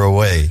while we were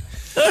away,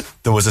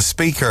 there was a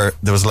speaker.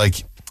 There was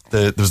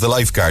the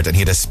lifeguard, and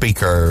he had a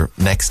speaker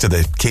next to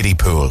the kiddie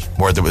pool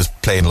where there was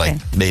playing like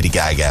Lady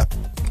Gaga,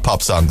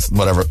 pop songs,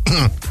 whatever.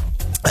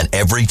 And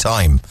every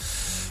time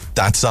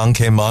that song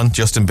came on,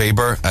 Justin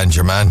Bieber and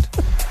your man,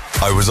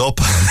 I was up.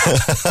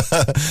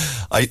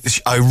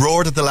 I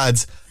roared at the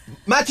lads,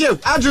 Matthew,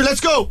 Andrew,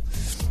 let's go.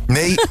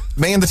 Me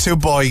and the two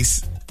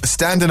boys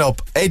standing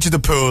up, edge of the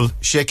pool,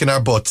 shaking our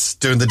butts,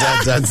 doing the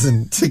dad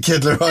dancing to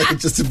Kid Leroy,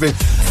 just a bit.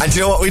 And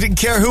you know what? We didn't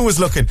care who was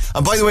looking.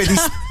 And by the way,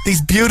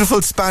 these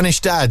beautiful Spanish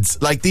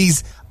dads, like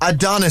these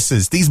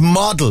Adonises, these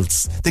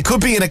models, they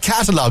could be in a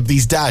catalogue,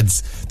 these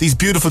dads, these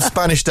beautiful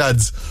Spanish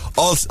dads,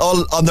 all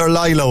on their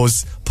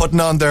lilos, putting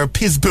on their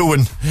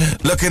pizbooing,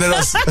 looking at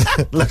us,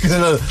 looking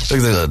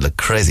at the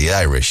crazy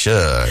Irish.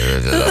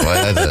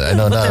 I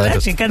know now. They're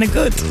actually kind of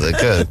good.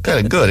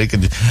 Kind of good.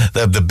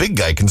 The big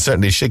guy can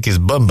certainly shake his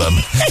bum.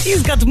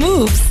 He's got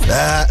moves.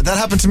 That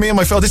happened to me on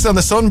my this is on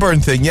the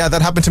sunburn thing. Yeah,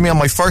 that happened to me on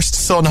my first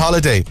sun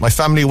holiday. My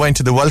family went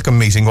to the welcome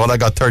meeting while I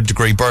got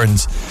 3rd-degree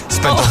burns.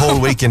 Spent the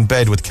whole week in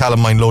bed with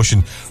calamine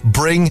lotion.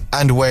 Bring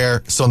and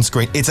wear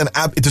sunscreen.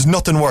 There's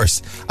nothing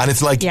worse, and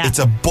it's like it's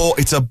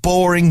a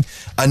boring,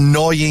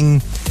 annoying,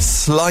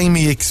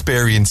 slimy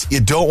experience. You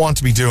don't want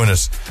to be doing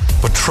it,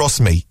 but trust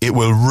me, it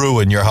will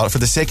ruin your holiday. For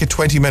the sake of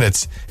 20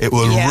 minutes, it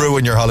will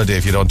ruin your holiday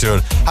if you don't do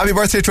it. Happy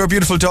birthday to our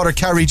beautiful daughter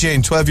Carrie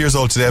Jane, 12 years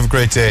old today. Have a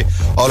great day.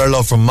 All our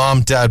love from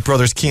Mom, Dad,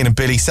 brothers Keane and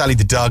Billy, Sally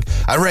the dog,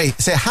 and Ray.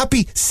 Say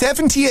happy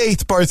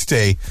 78th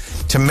birthday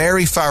to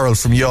Mary Farrell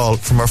from Youghal,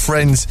 from our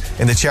friends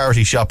in the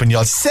charity shop in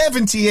Youghal.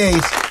 78.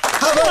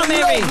 Have a lovely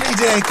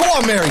day. Go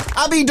on, Mary.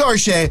 Abby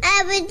Dorsey.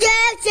 Happy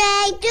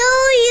birthday to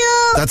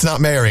you. That's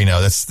not Mary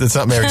now. That's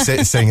not Mary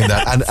singing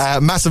that.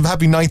 And massive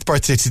happy 9th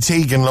birthday to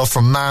Tegan. Love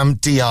from Mam,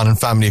 Dion and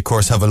family, of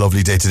course. Have a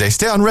lovely day today.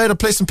 Stay on Red. I'll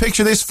play some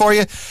picture of this for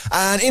you.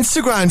 And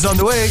Instagram's on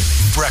the way.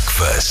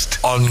 Breakfast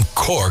on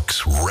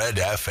Cork's Red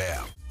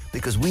FM.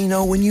 Because we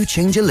know when you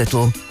change a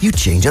little, you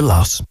change a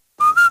lot.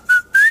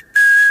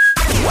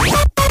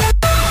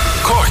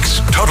 Cork's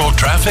Total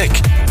Traffic.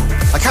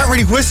 I can't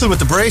really whistle with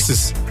the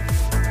braces.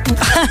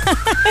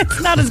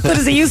 It's not as good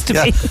as it used to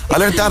be. I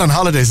learned that on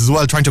holidays as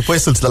well, trying to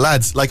whistle to the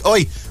lads. Like,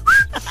 oi,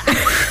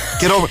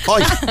 get over, oi,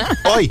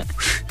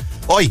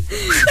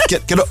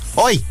 get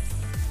oi,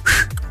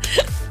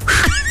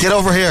 get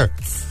over here.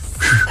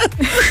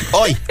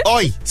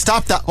 Oi,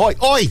 stop that, oi,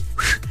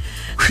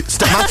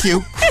 stop,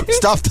 Matthew,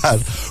 stop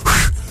that.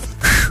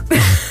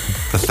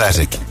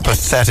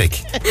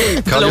 Pathetic.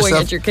 Blowing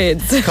at your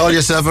kids. Call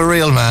yourself a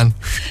real man.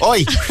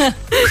 Oi,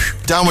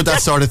 down with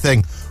that sort of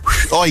thing.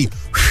 Oi,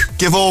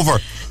 give over.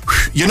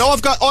 You know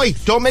I've got... Oi,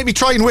 don't make me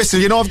try and whistle.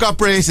 You know I've got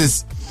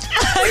braces.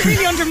 It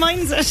really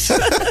undermines it.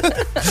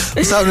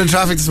 What's happening in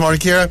traffic this morning,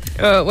 Ciara?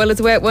 Well, it's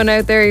a wet one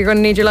out there. You're going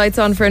to need your lights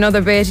on for another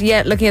bit.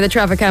 Yeah, looking at the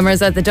traffic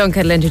cameras at the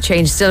Dunkettle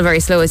interchange, still very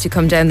slow as you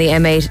come down the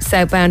M8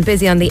 southbound.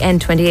 Busy on the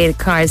N28 at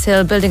Cars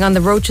Hill. Building on the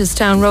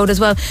Rochestown Road as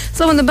well.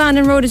 Slow on the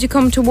Bandon Road as you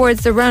come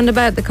towards the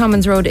roundabout. The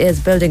Commons Road is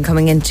building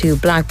coming into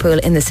Blackpool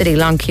in the city.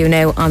 Long queue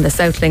now on the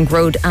Southlink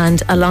Road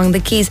and along the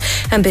Quays.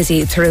 And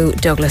busy through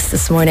Douglas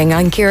this morning.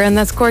 I'm Ciara and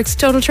that's Cork's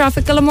Total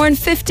Traffic. More in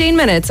 15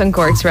 minutes on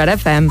Cork's Red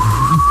FM.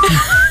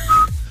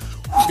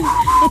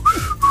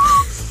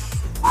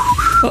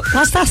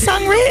 What's that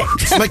song, Ray?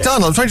 It's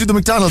McDonald's. I'm trying to do the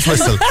McDonald's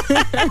whistle.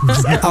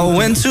 I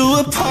went to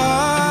a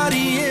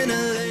party in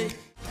LA.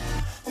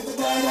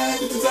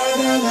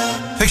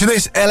 Picture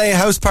this, LA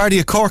house party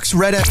at Cork's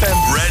Red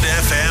FM. Red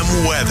FM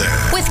weather.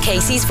 With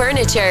Casey's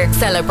Furniture,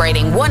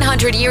 celebrating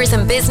 100 years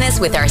in business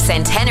with our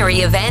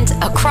centenary event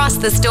across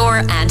the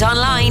store and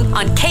online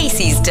on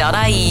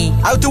caseys.ie.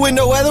 Out the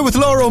window weather with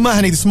Laura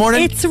O'Mahony this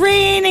morning. It's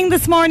raining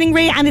this morning,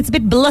 Ray, and it's a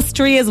bit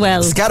blustery as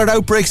well. Scattered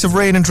outbreaks of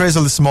rain and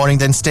drizzle this morning,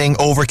 then staying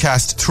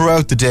overcast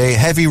throughout the day.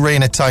 Heavy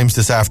rain at times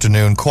this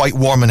afternoon. Quite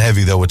warm and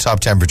heavy though, with top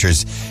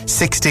temperatures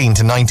 16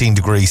 to 19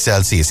 degrees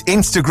Celsius.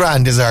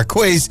 Instagrand is our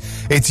quiz.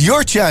 It's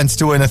your chance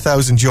to win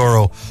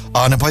 €1,000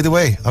 on it. By the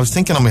way, I was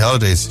thinking on my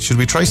holidays, should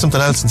we try something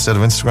else instead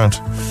of Instagram?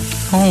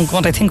 Oh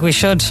God, I think we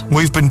should.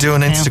 We've been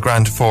doing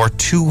Instagram for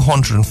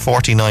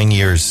 249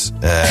 years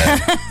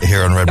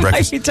here on Red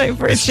Breakfast. Might be time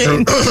for a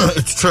change.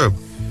 It's true.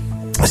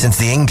 Since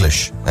the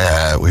English,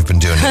 we've been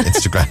doing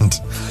Instagram.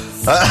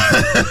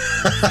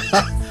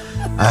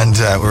 And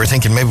we were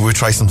thinking maybe we'd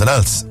try something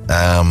else.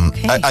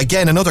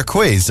 Again, another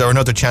quiz or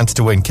another chance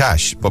to win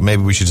cash, but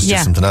maybe we should just do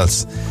something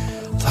else.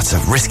 That's a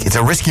risk. It's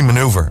a risky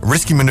maneuver.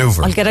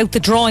 I'll get out the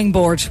drawing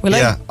board, will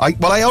I?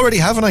 I already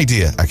have an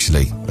idea,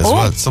 actually, as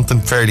well.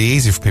 Something fairly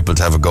easy for people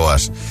to have a go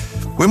at.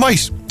 We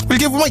might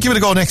give it a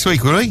go next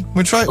week, will we?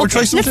 We'll try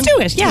something. Let's do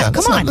it. Yeah,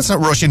 come on. Let's not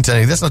rush into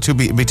anything. Let's not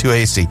be too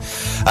hasty.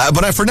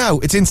 But for now,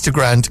 it's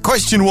Instagram.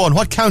 Question 1.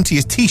 What county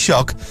is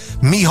Taoiseach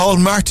Micheál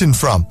Martin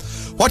from?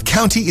 What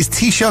county is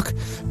Taoiseach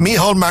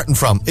Micheál Martin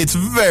from? It's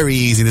very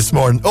easy this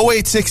morning.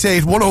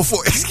 0868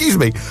 104. Excuse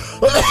me.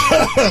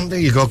 There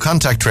you go.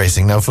 Contact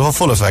tracing now for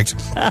full effect.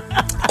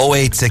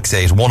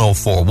 0868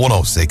 104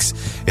 106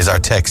 is our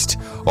text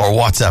or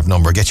WhatsApp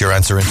number. Get your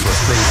answer into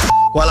us, please.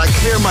 While I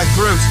clear my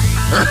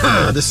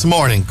throat this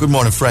morning. Good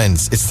morning,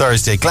 friends. It's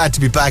Thursday. Glad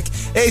to be back.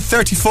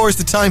 8:34 is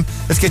the time.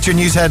 Let's get your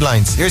news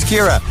headlines. Here's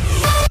Ciara.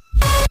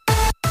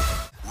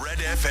 Red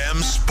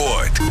FM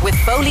Sport. With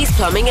Foley's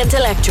Plumbing and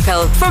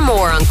Electrical. For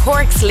more on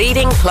Cork's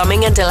leading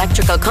plumbing and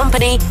electrical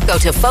company, go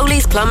to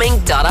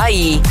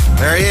foleysplumbing.ie.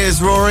 There he is,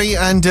 Rory,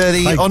 and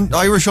the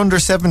Irish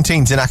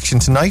under-17s in action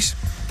tonight.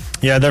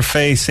 Yeah, they're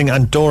facing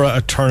Andorra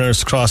at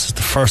Turner's Cross as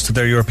the first of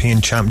their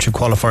European Championship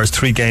qualifiers.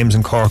 3 games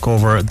in Cork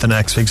over the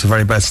next week, so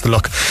very best of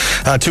luck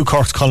to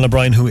Cork's Colin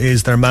O'Brien, who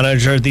is their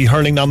manager. The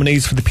hurling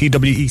nominees for the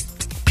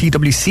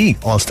PwC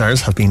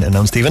All-Stars have been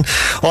announced even.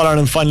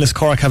 All-Ireland finalists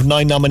Cork have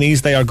 9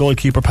 nominees. They are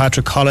goalkeeper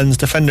Patrick Collins,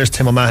 defenders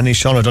Tim O'Mahony,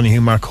 Sean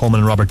O'Donoghue, Mark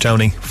Coleman and Robert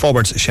Downey,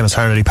 forwards Seamus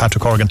Harnedy,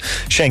 Patrick Horgan,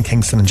 Shane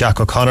Kingston and Jack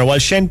O'Connor, while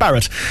Shane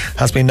Barrett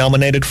has been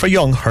nominated for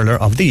Young Hurler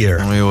of the Year.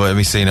 Let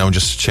me see now, I'm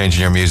just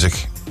changing your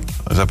music.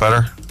 Is that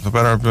better? Is that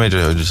better? Maybe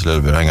just a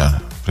little bit. Hang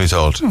on. Please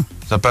hold.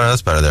 Is that better?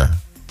 That's better there.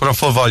 Put on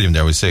full volume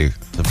there, we see.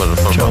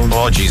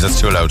 Oh, jeez,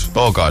 that's too loud.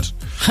 Oh, God.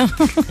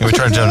 We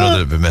turn it down a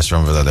little bit, mess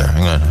around with that there.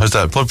 Hang on. How's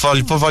that? Put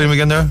volume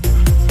again there.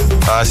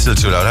 It's still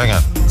too loud. Hang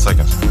on a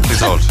second.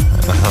 Please hold.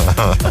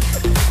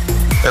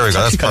 There we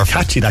go. That's perfect.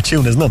 Catchy, that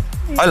tune, isn't it?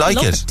 I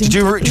like it. Did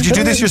you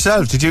do this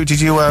yourself? Did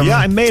you? Yeah,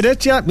 I made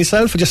it. Yeah,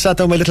 myself. I just sat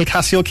down my little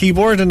Casio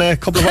keyboard in a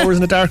couple of hours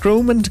in a dark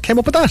room and came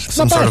up with that.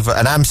 Some sort of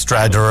an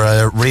Amstrad or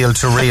a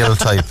reel-to-reel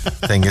type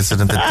thing, is it?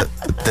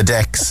 The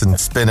decks and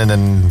spinning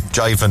and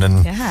jiving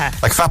and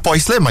like Fatboy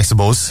Slim, I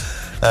suppose.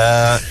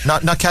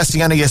 Not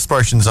casting any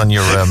aspersions on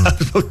your. I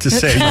was about to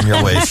say on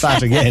your ways.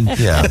 Fat again.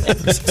 Yeah,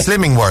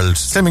 Slimming World,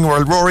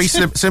 Rory,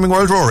 Slimming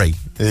World, Rory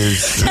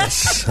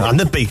is on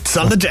the beats,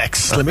 on the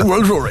decks, Slimming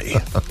World, Rory.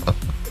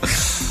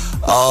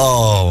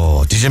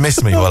 Oh, did you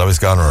miss me while I was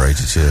gone, Rory?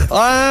 Did you?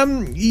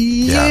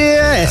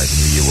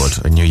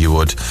 Yes. I knew you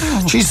would.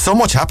 Jeez, so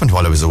much happened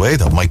while I was away,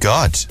 though. My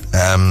God.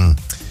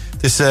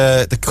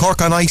 The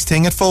Cork on Ice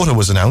thing at Photo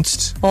was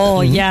announced.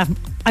 Oh, yeah.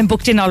 I'm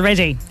booked in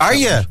already. Are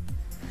you?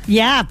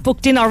 Yeah,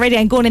 booked in already.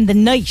 I'm going in the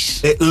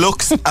night. It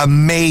looks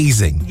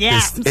amazing.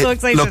 Yeah, I'm so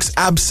excited. It looks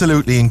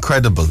absolutely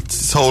incredible.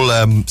 This whole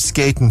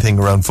skating thing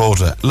around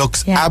Photo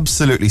looks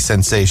absolutely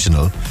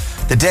sensational.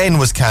 The Den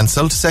was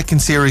cancelled. Second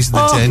series of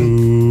the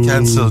Den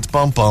cancelled.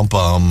 Bum. I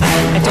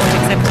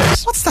don't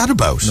accept it. What's that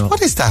about? No.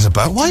 What is that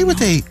about? Why would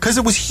they? Because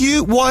it was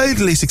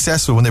wildly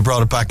successful when they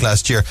brought it back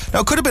last year. Now,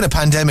 it could have been a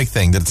pandemic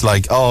thing that it's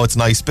like, oh, it's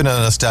nice, been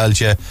a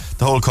nostalgia.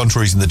 The whole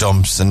country's in the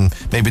dumps, and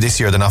maybe this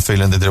year they're not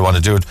feeling that they want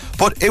to do it.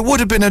 But it would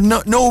have been a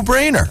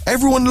no-brainer.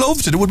 Everyone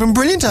loved it. It would have been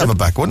brilliant to have it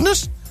back, wouldn't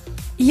it?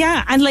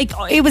 Yeah, and like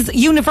it was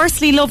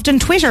universally loved on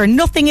Twitter.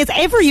 Nothing is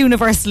ever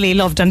universally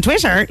loved on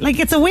Twitter. Like,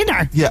 it's a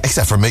winner. Yeah,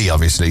 except for me,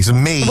 obviously. So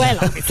me. Well,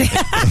 obviously.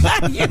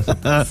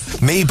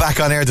 Me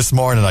back on air this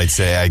morning, I'd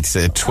say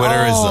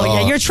Twitter is... Oh,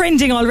 yeah, you're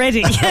trending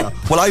already.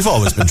 Well, I've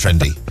always been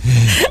trendy.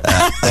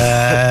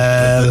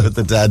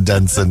 The dad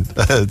dancing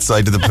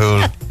outside of the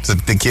pool to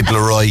the kid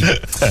Leroy.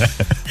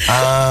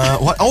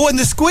 And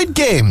the Squid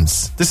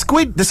Games. The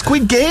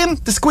Squid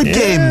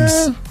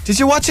Games. Did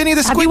you watch any of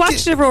the Squid Games? Have you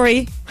watched it,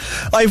 Rory?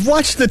 I've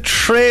watched the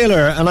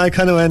trailer and I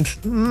kind of went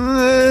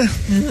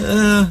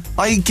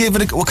I give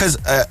it because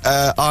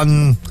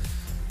on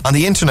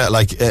the internet,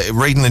 like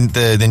reading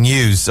the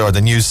news or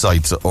the news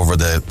sites over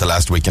the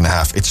last week and a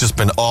half, it's just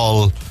been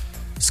all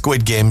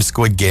Squid Game, and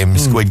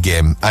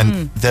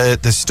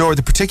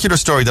the particular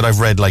story that I've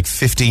read like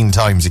 15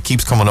 times, it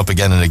keeps coming up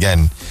again and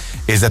again,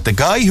 is that the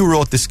guy who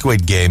wrote the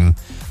Squid Game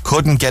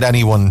couldn't get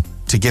anyone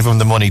to give him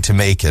the money to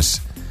make it.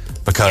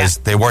 because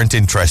they weren't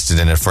interested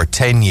in it for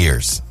 10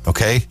 years,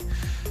 okay?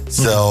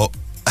 So,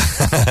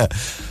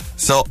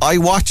 so I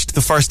watched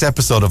the first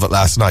episode of it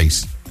last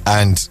night,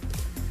 and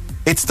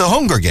it's the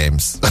Hunger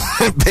Games,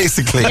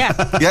 basically.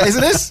 Yeah,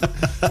 isn't it?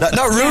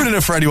 Not ruining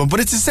it for anyone, but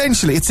it's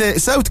essentially, it's a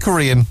South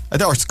Korean,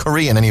 or it's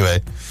Korean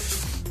anyway,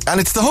 and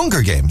it's the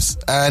Hunger Games,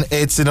 and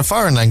it's in a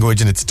foreign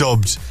language, and it's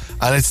dubbed,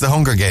 and it's the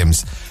Hunger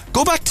Games.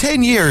 Go back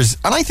 10 years,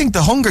 and I think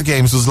the Hunger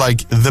Games was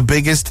like the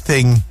biggest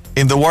thing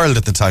in the world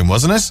at the time,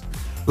 wasn't it?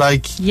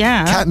 Like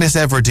Katniss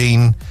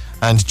Everdeen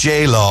and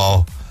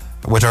J-Law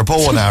with her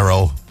bow and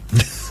arrow.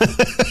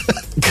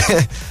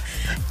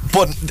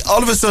 But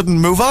all of a sudden,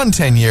 move on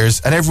 10 years,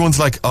 and everyone's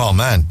like, oh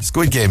man,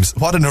 Squid Games,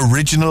 what an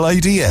original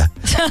idea.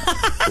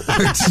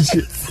 Where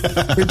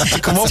did you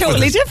come up with it? It's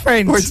totally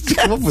different. Where did you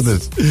come up with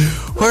it?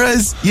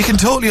 Whereas you can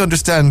totally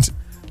understand,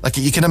 like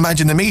you can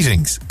imagine the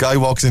meetings. Guy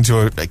walks into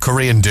a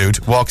Korean dude,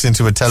 walks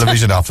into a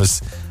television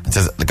office and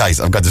says, guys,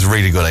 I've got this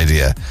really good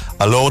idea.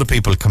 A load of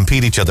people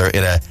compete each other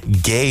in a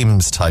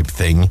games type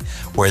thing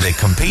where they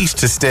compete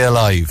to stay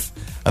alive.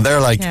 And they're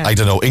like, I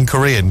don't know, in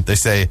Korean, they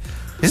say,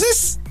 This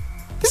is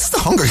the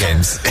Hunger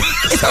Games.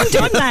 It's been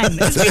done, man.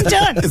 It's been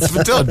done. It's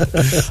been done.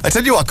 I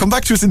tell you what, come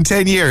back to us in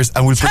 10 years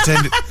and we'll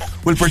pretend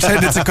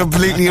it's a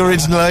completely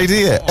original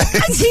idea.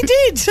 And he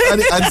did.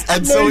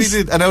 and so he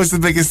did. And that was the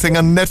biggest thing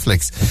on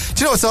Netflix.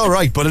 Do you know, it's all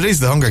right, but it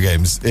is the Hunger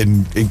Games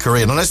in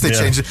Korean. Unless they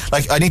change it.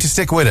 Like, I need to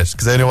stick with it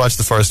because I only watched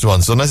the first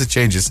one. So unless it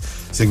changes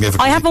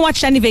significantly. I haven't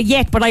watched any of it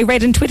yet, but I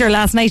read on Twitter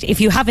last night,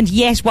 if you haven't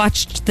yet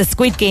watched the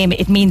Squid Game,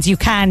 it means you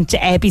can't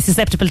be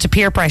susceptible to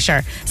peer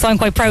pressure. So I'm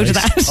quite proud of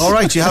that. All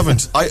right, you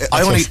haven't. I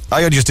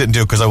just didn't do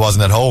it because I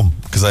wasn't at home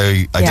because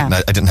I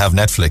didn't have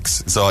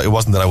Netflix, so it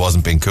wasn't that I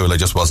wasn't being cool. I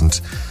just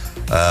wasn't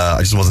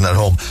at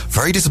home.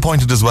 Very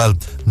disappointed as well.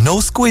 No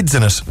squids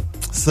in it.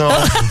 So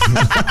no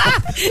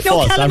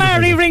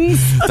calamari rings.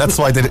 That's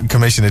why they didn't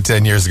commission it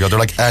 10 years ago. They're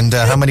like, and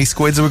how many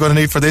squids are we going to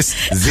need for this?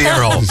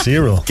 Zero.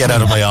 Get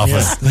out of my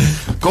office.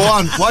 Go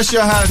on, wash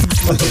your hands.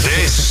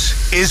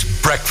 This is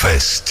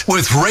Breakfast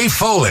with Ray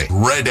Foley,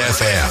 Red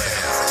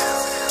FM.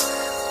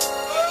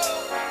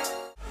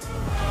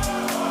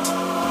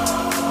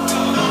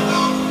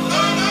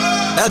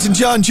 Elton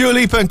John, Dua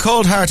Lipa and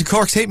Cold Heart,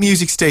 Cork's hit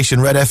music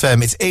station, Red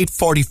FM. It's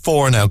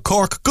 8:44 now.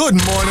 Cork, good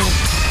morning.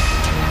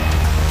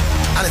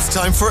 And it's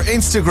time for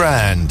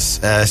Instagrand.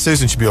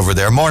 Susan should be over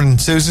there. Morning,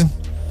 Susan.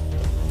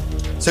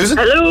 Susan?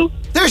 Hello.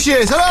 There she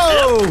is.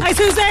 Hello. Hi,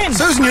 Susan.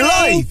 Susan, you're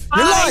live.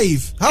 You're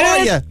live. How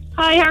are you?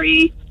 Hi, how are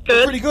you?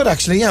 Good. Pretty good,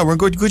 actually. Yeah, we're in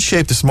good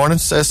shape this morning,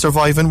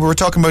 surviving. We were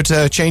talking about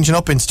changing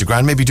up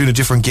Instagram, maybe doing a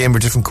different game or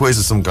different quiz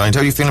of some kind. How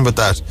are you feeling about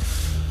that?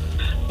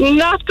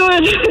 Not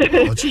good.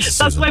 Oh, Jesus,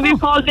 that's why we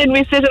called in.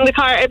 We sit in the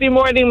car every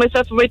morning,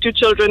 myself and my two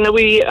children, and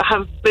we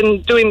have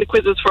been doing the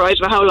quizzes for I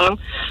don't know how long.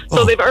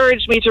 So they've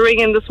urged me to ring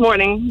in this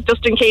morning,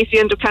 just in case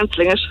you end up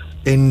cancelling it.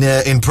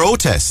 In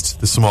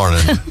protest this morning?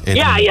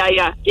 Yeah,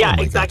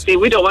 exactly.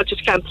 God. We don't want you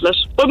to cancel it.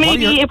 But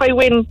maybe if I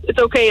win, it's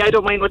okay. I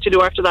don't mind what you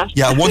do after that.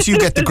 Yeah, once you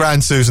get the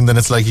grand, Susan, then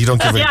it's like you don't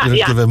give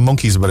a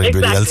monkeys about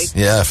anybody else.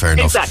 Yeah, fair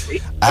enough.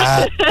 Exactly.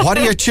 What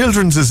are your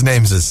children's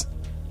names?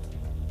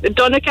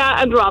 Donica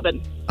and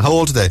Robin. How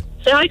old are they?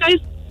 Say hi, guys.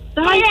 Say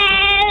hi.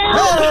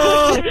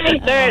 Hello. Hey,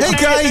 guys.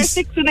 They're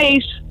 6 and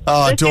 8.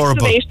 Oh, they're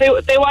adorable. 6 and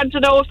 8. They want to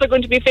know if they're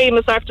going to be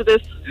famous after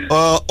this.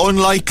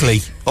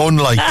 Unlikely.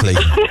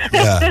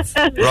 Yeah.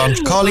 We're on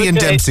Colley and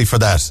Dempsey for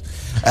that.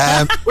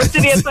 We're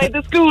sitting outside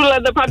the school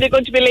and they're probably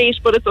going to be late,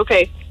 but it's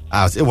okay.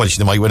 Well,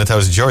 they might win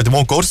 €1,000. They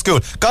won't go to school.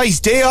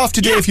 Guys, day off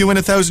today if you win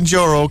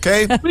 €1,000,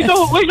 okay? We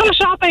go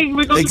shopping.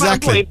 We go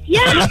exactly. to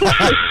yeah.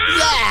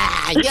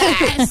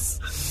 Yes.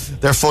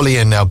 They're fully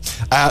in now.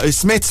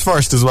 Smith's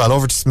first as well.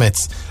 Over to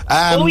Smith's.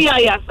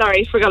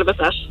 Sorry, forgot about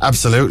that.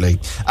 Absolutely.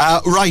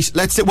 Right,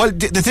 let's see. Well,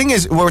 the thing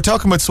is, we're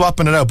talking about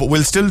swapping it out, but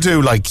we'll still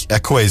do like a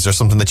quiz or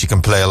something that you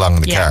can play along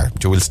in the car.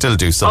 We'll still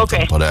do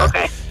something. Okay, but,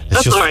 okay.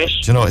 That's all right.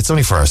 You know, it's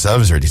only for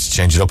ourselves really to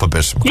change it up a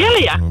bit.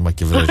 Yeah. We might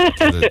give it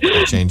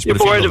a change. You're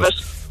bored of it.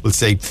 We'll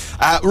see.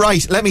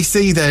 Right, let me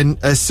see then.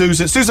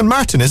 Susan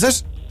Martin, is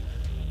it?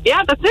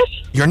 Yeah, that's it.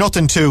 You're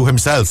nothing to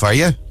himself, are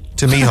you?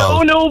 To Micheál.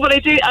 Oh no, but I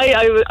did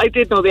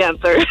know the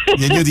answer.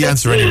 You knew the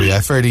answer anyway. Yeah,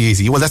 fairly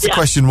easy. Well, that's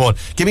question 1.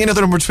 Give me another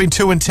number between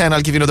 2 and 10.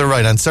 I'll give you another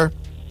right answer.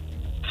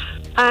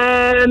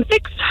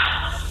 6.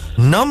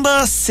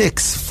 Number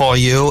 6 for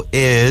you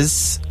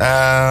is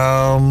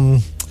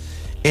in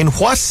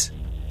what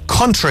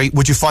country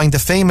would you find the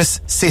famous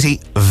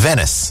city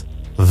Venice?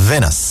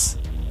 Venice.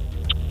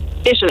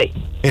 Italy.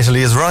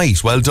 Italy is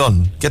right. Well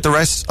done. Get the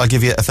rest. I'll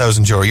give you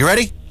 €1,000. You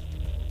ready?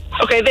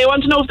 Okay. They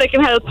want to know if they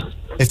can help.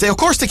 Of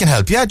course they can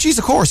help. Yeah, geez,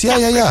 of course.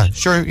 Yeah.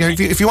 Sure.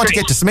 If you want to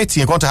get to Smiths,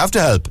 you're going to have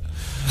to help.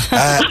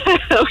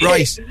 Okay.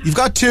 Right. You've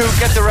got 2.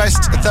 Get the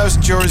rest.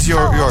 €1,000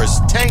 yours.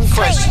 10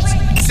 questions.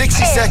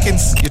 60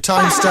 seconds. Your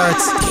time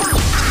starts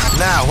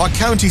now. What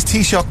county's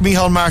Taoiseach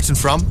Micheál Martin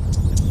from?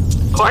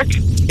 Cork.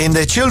 In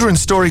the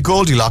children's story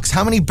Goldilocks,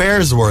 how many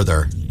bears were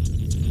there?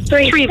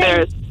 3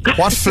 bears.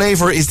 What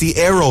flavour is the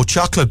Aero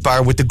chocolate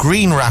bar with the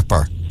green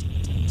wrapper?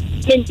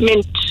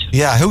 Mint.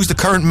 Yeah, who's the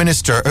current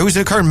manager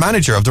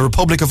of the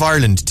Republic of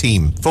Ireland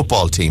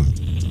football team?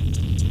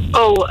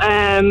 Oh,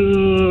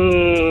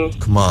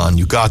 come on,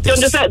 you got this.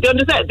 The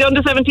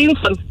under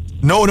 17s one.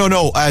 No,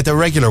 the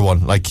regular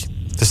one, like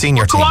the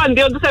senior team. Come on,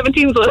 the under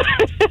 17s one.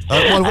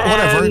 Well,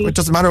 whatever. It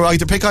doesn't matter.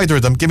 Pick either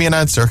of them. Give me an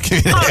answer.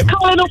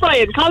 Colin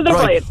O'Brien.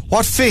 Right.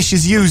 What fish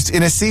is used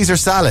in a Caesar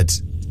salad?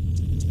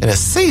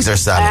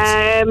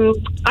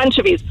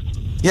 Anchovies.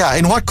 Yeah,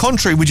 in what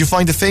country would you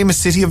find the famous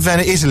city of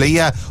Venice, Italy?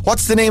 Yeah.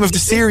 What's the name of the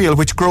cereal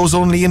which grows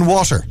only in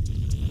water?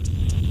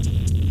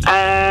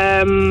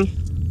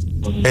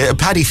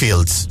 Paddy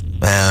fields.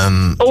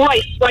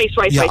 Right.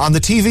 Yeah, on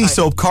the TV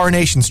soap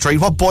Coronation Street,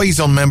 what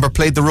Boyzone member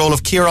played the role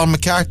of Ciarán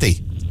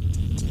McCarthy?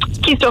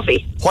 Keith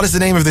Duffy. What is the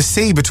name of the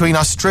sea between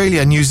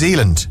Australia and New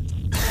Zealand?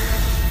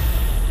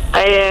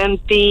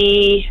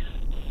 The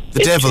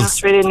Devils.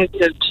 Australia, New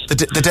Zealand. The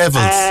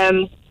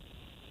Devils.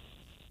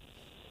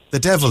 The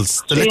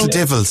Devils. The little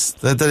Devils.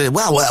 Wow.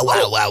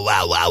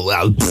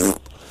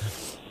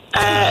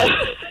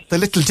 The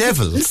little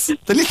Devils.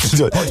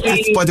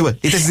 By the way,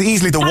 this is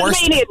easily the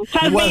worst.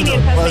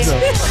 Tasmanian.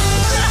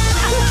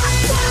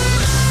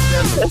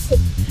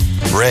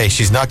 Ray,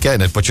 she's not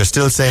getting it, but you're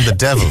still saying the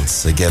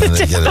Devils again and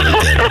again and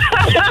again.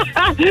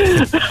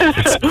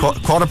 It's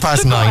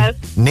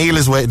 9:15. Neil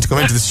is waiting to come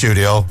into the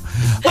studio,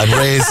 and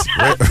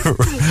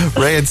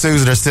Ray and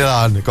Susan are still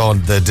on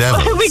going, the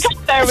Devils. We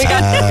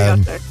got there.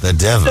 The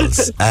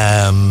Devils.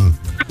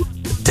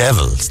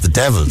 The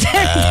Devils.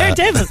 They're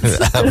devils.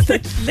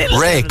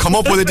 Ray, come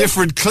up with a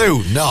different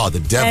clue. No, the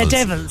Devils.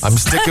 Devils. I'm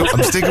sticking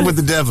with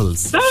the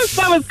Devils.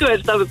 That was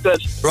good.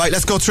 Right,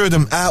 let's go through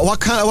them. What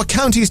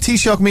county is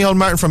Taoiseach Micheál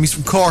Martin from? He's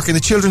from Cork. In the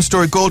children's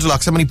story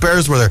Goldilocks, how many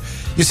bears were there?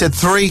 You said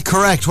 3.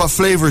 Correct. What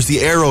flavour is the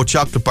Aero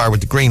chocolate bar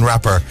with the green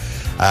wrapper?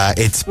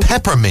 It's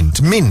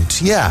peppermint.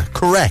 Mint. Yeah,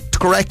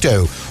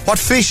 correcto. What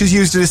fish is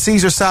used in a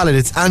Caesar salad?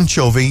 It's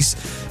anchovies.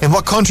 In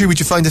what country would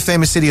you find the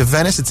famous city of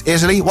Venice? It's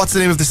Italy. What's the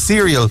name of the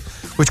cereal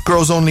which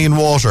grows only in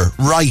water?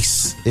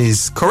 Rice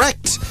is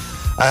correct.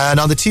 And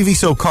on the TV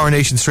soap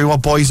Coronation Street,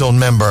 what Boyzone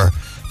member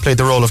played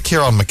the role of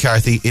Ciarán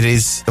McCarthy? It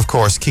is, of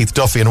course, Keith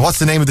Duffy. And what's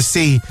the name of the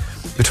sea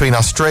between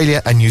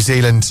Australia and New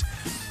Zealand?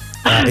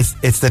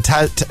 It's the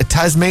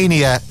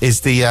Tasmania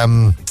is the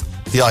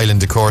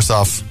island, of course,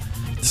 off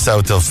the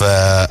south of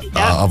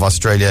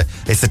Australia.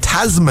 It's the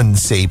Tasman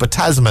Sea, but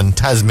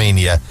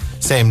Tasmania,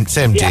 same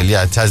deal.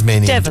 Yeah,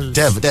 Tasmania.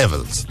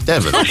 Devils. Devils.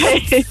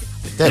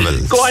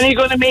 Devils. Go on, are you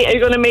going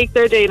to make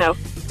their day now?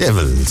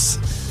 Devils.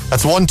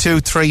 That's 1, 2,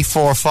 3,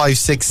 4, 5,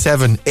 6,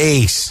 7,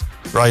 8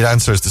 right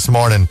answers this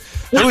morning.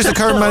 Who is the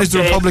current manager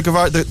of the Republic of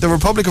Ireland? The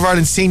Republic of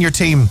Ireland senior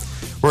team.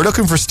 We're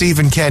looking for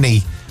Stephen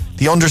Kenny.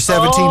 The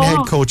under-17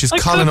 head coach is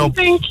Colin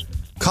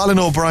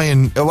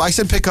O'Brien. Oh, I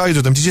said pick either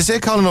of them. Did you say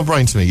Colin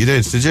O'Brien to me? You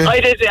did you? I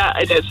did, yeah,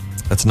 I did.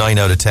 That's 9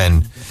 out of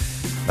 10.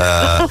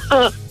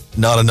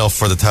 Not enough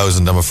for the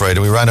 1,000, I'm afraid.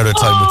 And we ran out of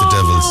time with the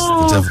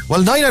Devils.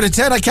 Well, 9 out of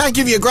 10. I can't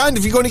give you a grand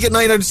if you're going to get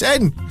 9 out of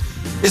 10.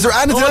 Is there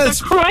anything else?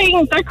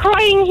 They're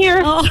crying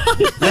here.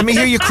 Let me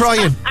hear you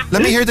crying.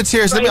 Let me hear the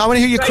tears. I want to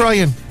hear you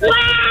crying.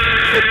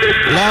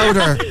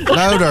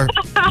 Louder.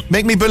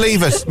 Make me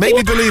believe it.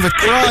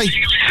 Cry.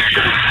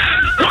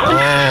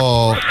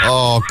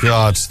 Oh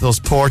God, those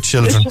poor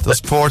children.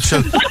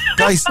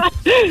 Guys,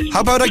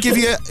 how about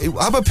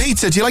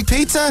pizza? Do you like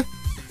pizza?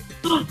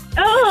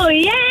 Oh,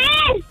 yeah.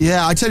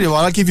 Yeah, I tell you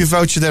what, I'll give you a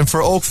voucher then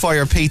for Oak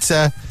Fire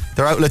Pizza.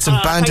 Their outlets in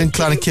Bandon,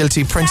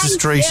 Clonakilty, Princess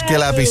Street,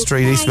 Gillaby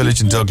Street, East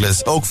Village and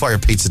Douglas.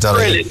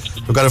 OakFirePizza.ie.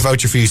 We've got a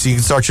voucher for you so you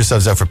can sort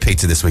yourselves out for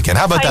pizza this weekend.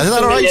 How about that? Is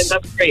that all right?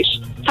 That's great.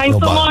 Thanks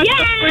so much.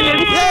 That's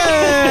brilliant.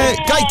 Yay!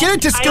 Guys, get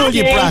into school,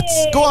 you brats.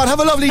 Go on, have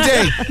a lovely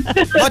day.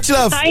 Much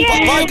love.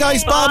 Bye,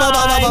 guys. Bye.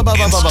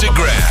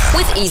 Instagram.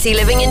 With Easy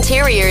Living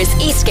Interiors,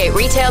 Eastgate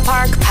Retail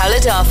Park,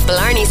 Powladuff,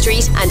 Blarney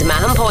Street and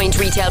Mahon Point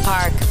Retail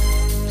Park.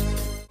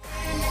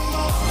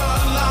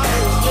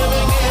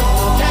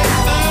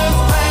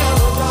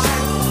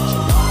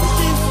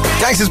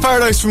 Gangsta's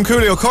Paradise from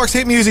Coolio, Cork's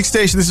hit music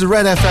station. This is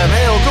Red FM.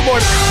 Hey, good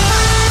morning.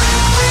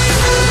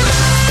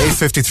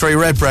 8:53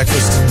 Red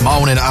Breakfast.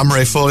 Morning,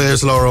 Amre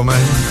Folliers, Laura, man.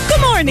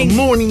 Good morning. Good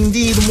morning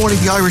indeed. Good morning,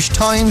 the Irish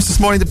Times. This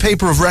morning, the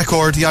paper of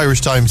record, the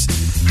Irish Times,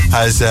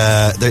 has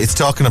it's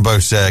talking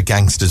about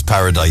Gangsta's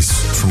Paradise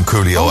from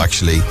Coolio,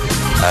 actually.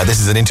 This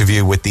is an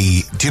interview with do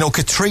you know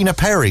Katrina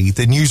Perry,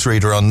 the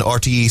newsreader on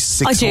RTE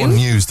 61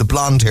 News, the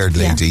blonde-haired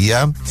lady,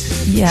 yeah?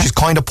 She's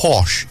kind of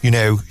posh, you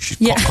know. She's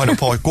kind of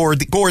posh.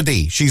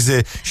 Gordy. She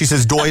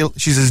says Doyle.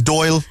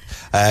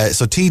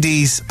 So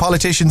TDs,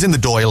 politicians in the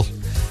Doyle,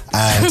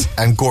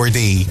 and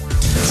Gordy.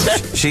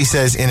 She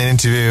says in an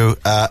interview,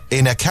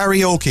 in a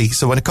karaoke,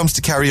 so when it comes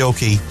to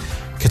karaoke,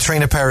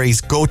 Katrina Perry's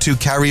go-to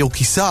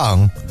karaoke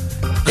song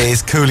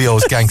is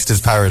Coolio's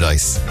Gangsta's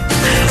Paradise.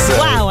 So,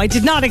 wow, I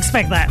did not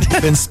expect that.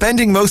 Been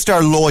spending most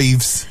our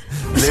lives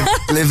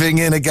living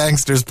in a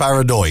gangster's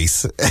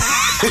paradise.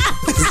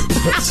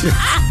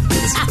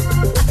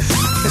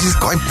 She's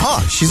quite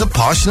posh. She's a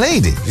posh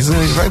lady. She's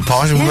very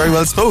posh and very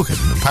well spoken.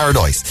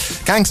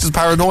 Paradise. Gangster's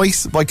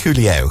Paradise by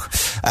Coolio.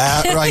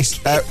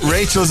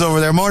 Rachel's over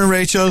there. Morning,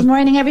 Rachel. Good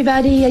morning,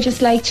 everybody. I'd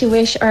just like to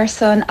wish our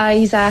son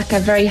Isaac a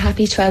very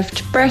happy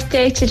 12th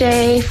birthday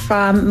today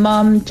from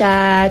Mum,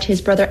 Dad,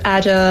 his brother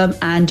Adam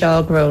and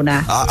dog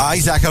Rona.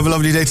 Isaac, have a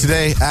lovely day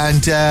today.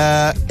 And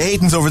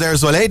Aidan's over there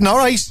as well. Aidan, all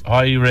right?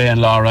 Hi, Ray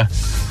and Laura.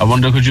 I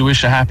wonder, could you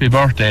wish a happy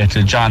birthday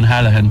to John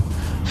Hallahan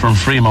from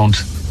Fremont?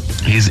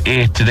 He's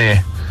 8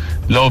 today.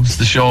 Loves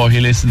the show. He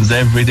listens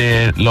every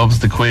day. Loves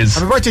the quiz.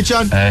 Happy birthday,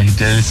 John. He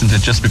listens to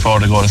it just before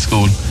they go to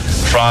school.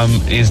 From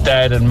his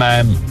dad and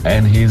mum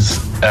and his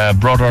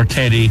brother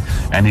Teddy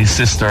and his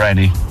sister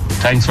Annie.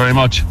 Thanks very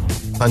much.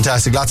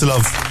 Fantastic. Lots of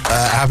love.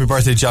 Happy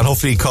birthday, John.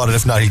 Hopefully he caught it.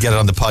 If not, he'll get it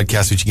on the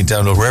podcast, which you can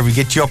download wherever you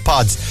get your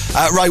pods.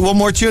 Right, one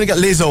more tune. I got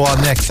Lizzo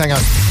on next. Hang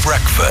on.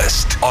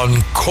 Breakfast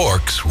on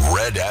Cork's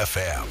Red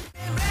FM.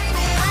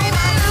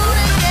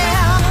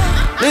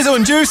 Lizzo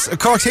and Juice,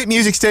 Cork's hit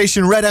music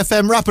station, Red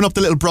FM, wrapping up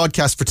the little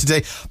broadcast for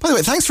today. By the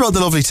way, thanks for all the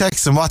lovely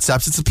texts and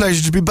WhatsApps. It's a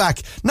pleasure to be back.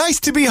 Nice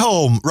to be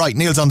home. Right,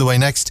 Neil's on the way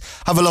next.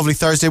 Have a lovely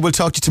Thursday. We'll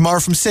talk to you tomorrow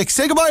from 6.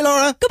 Say goodbye,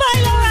 Laura.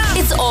 Goodbye, Laura.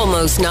 It's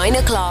almost 9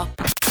 o'clock.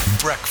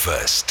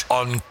 Breakfast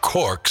on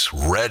Cork's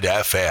Red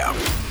FM.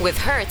 With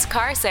Hertz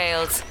Car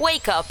Sales.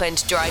 Wake up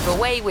and drive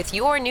away with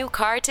your new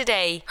car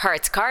today.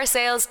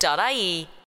 hertzcarsales.ie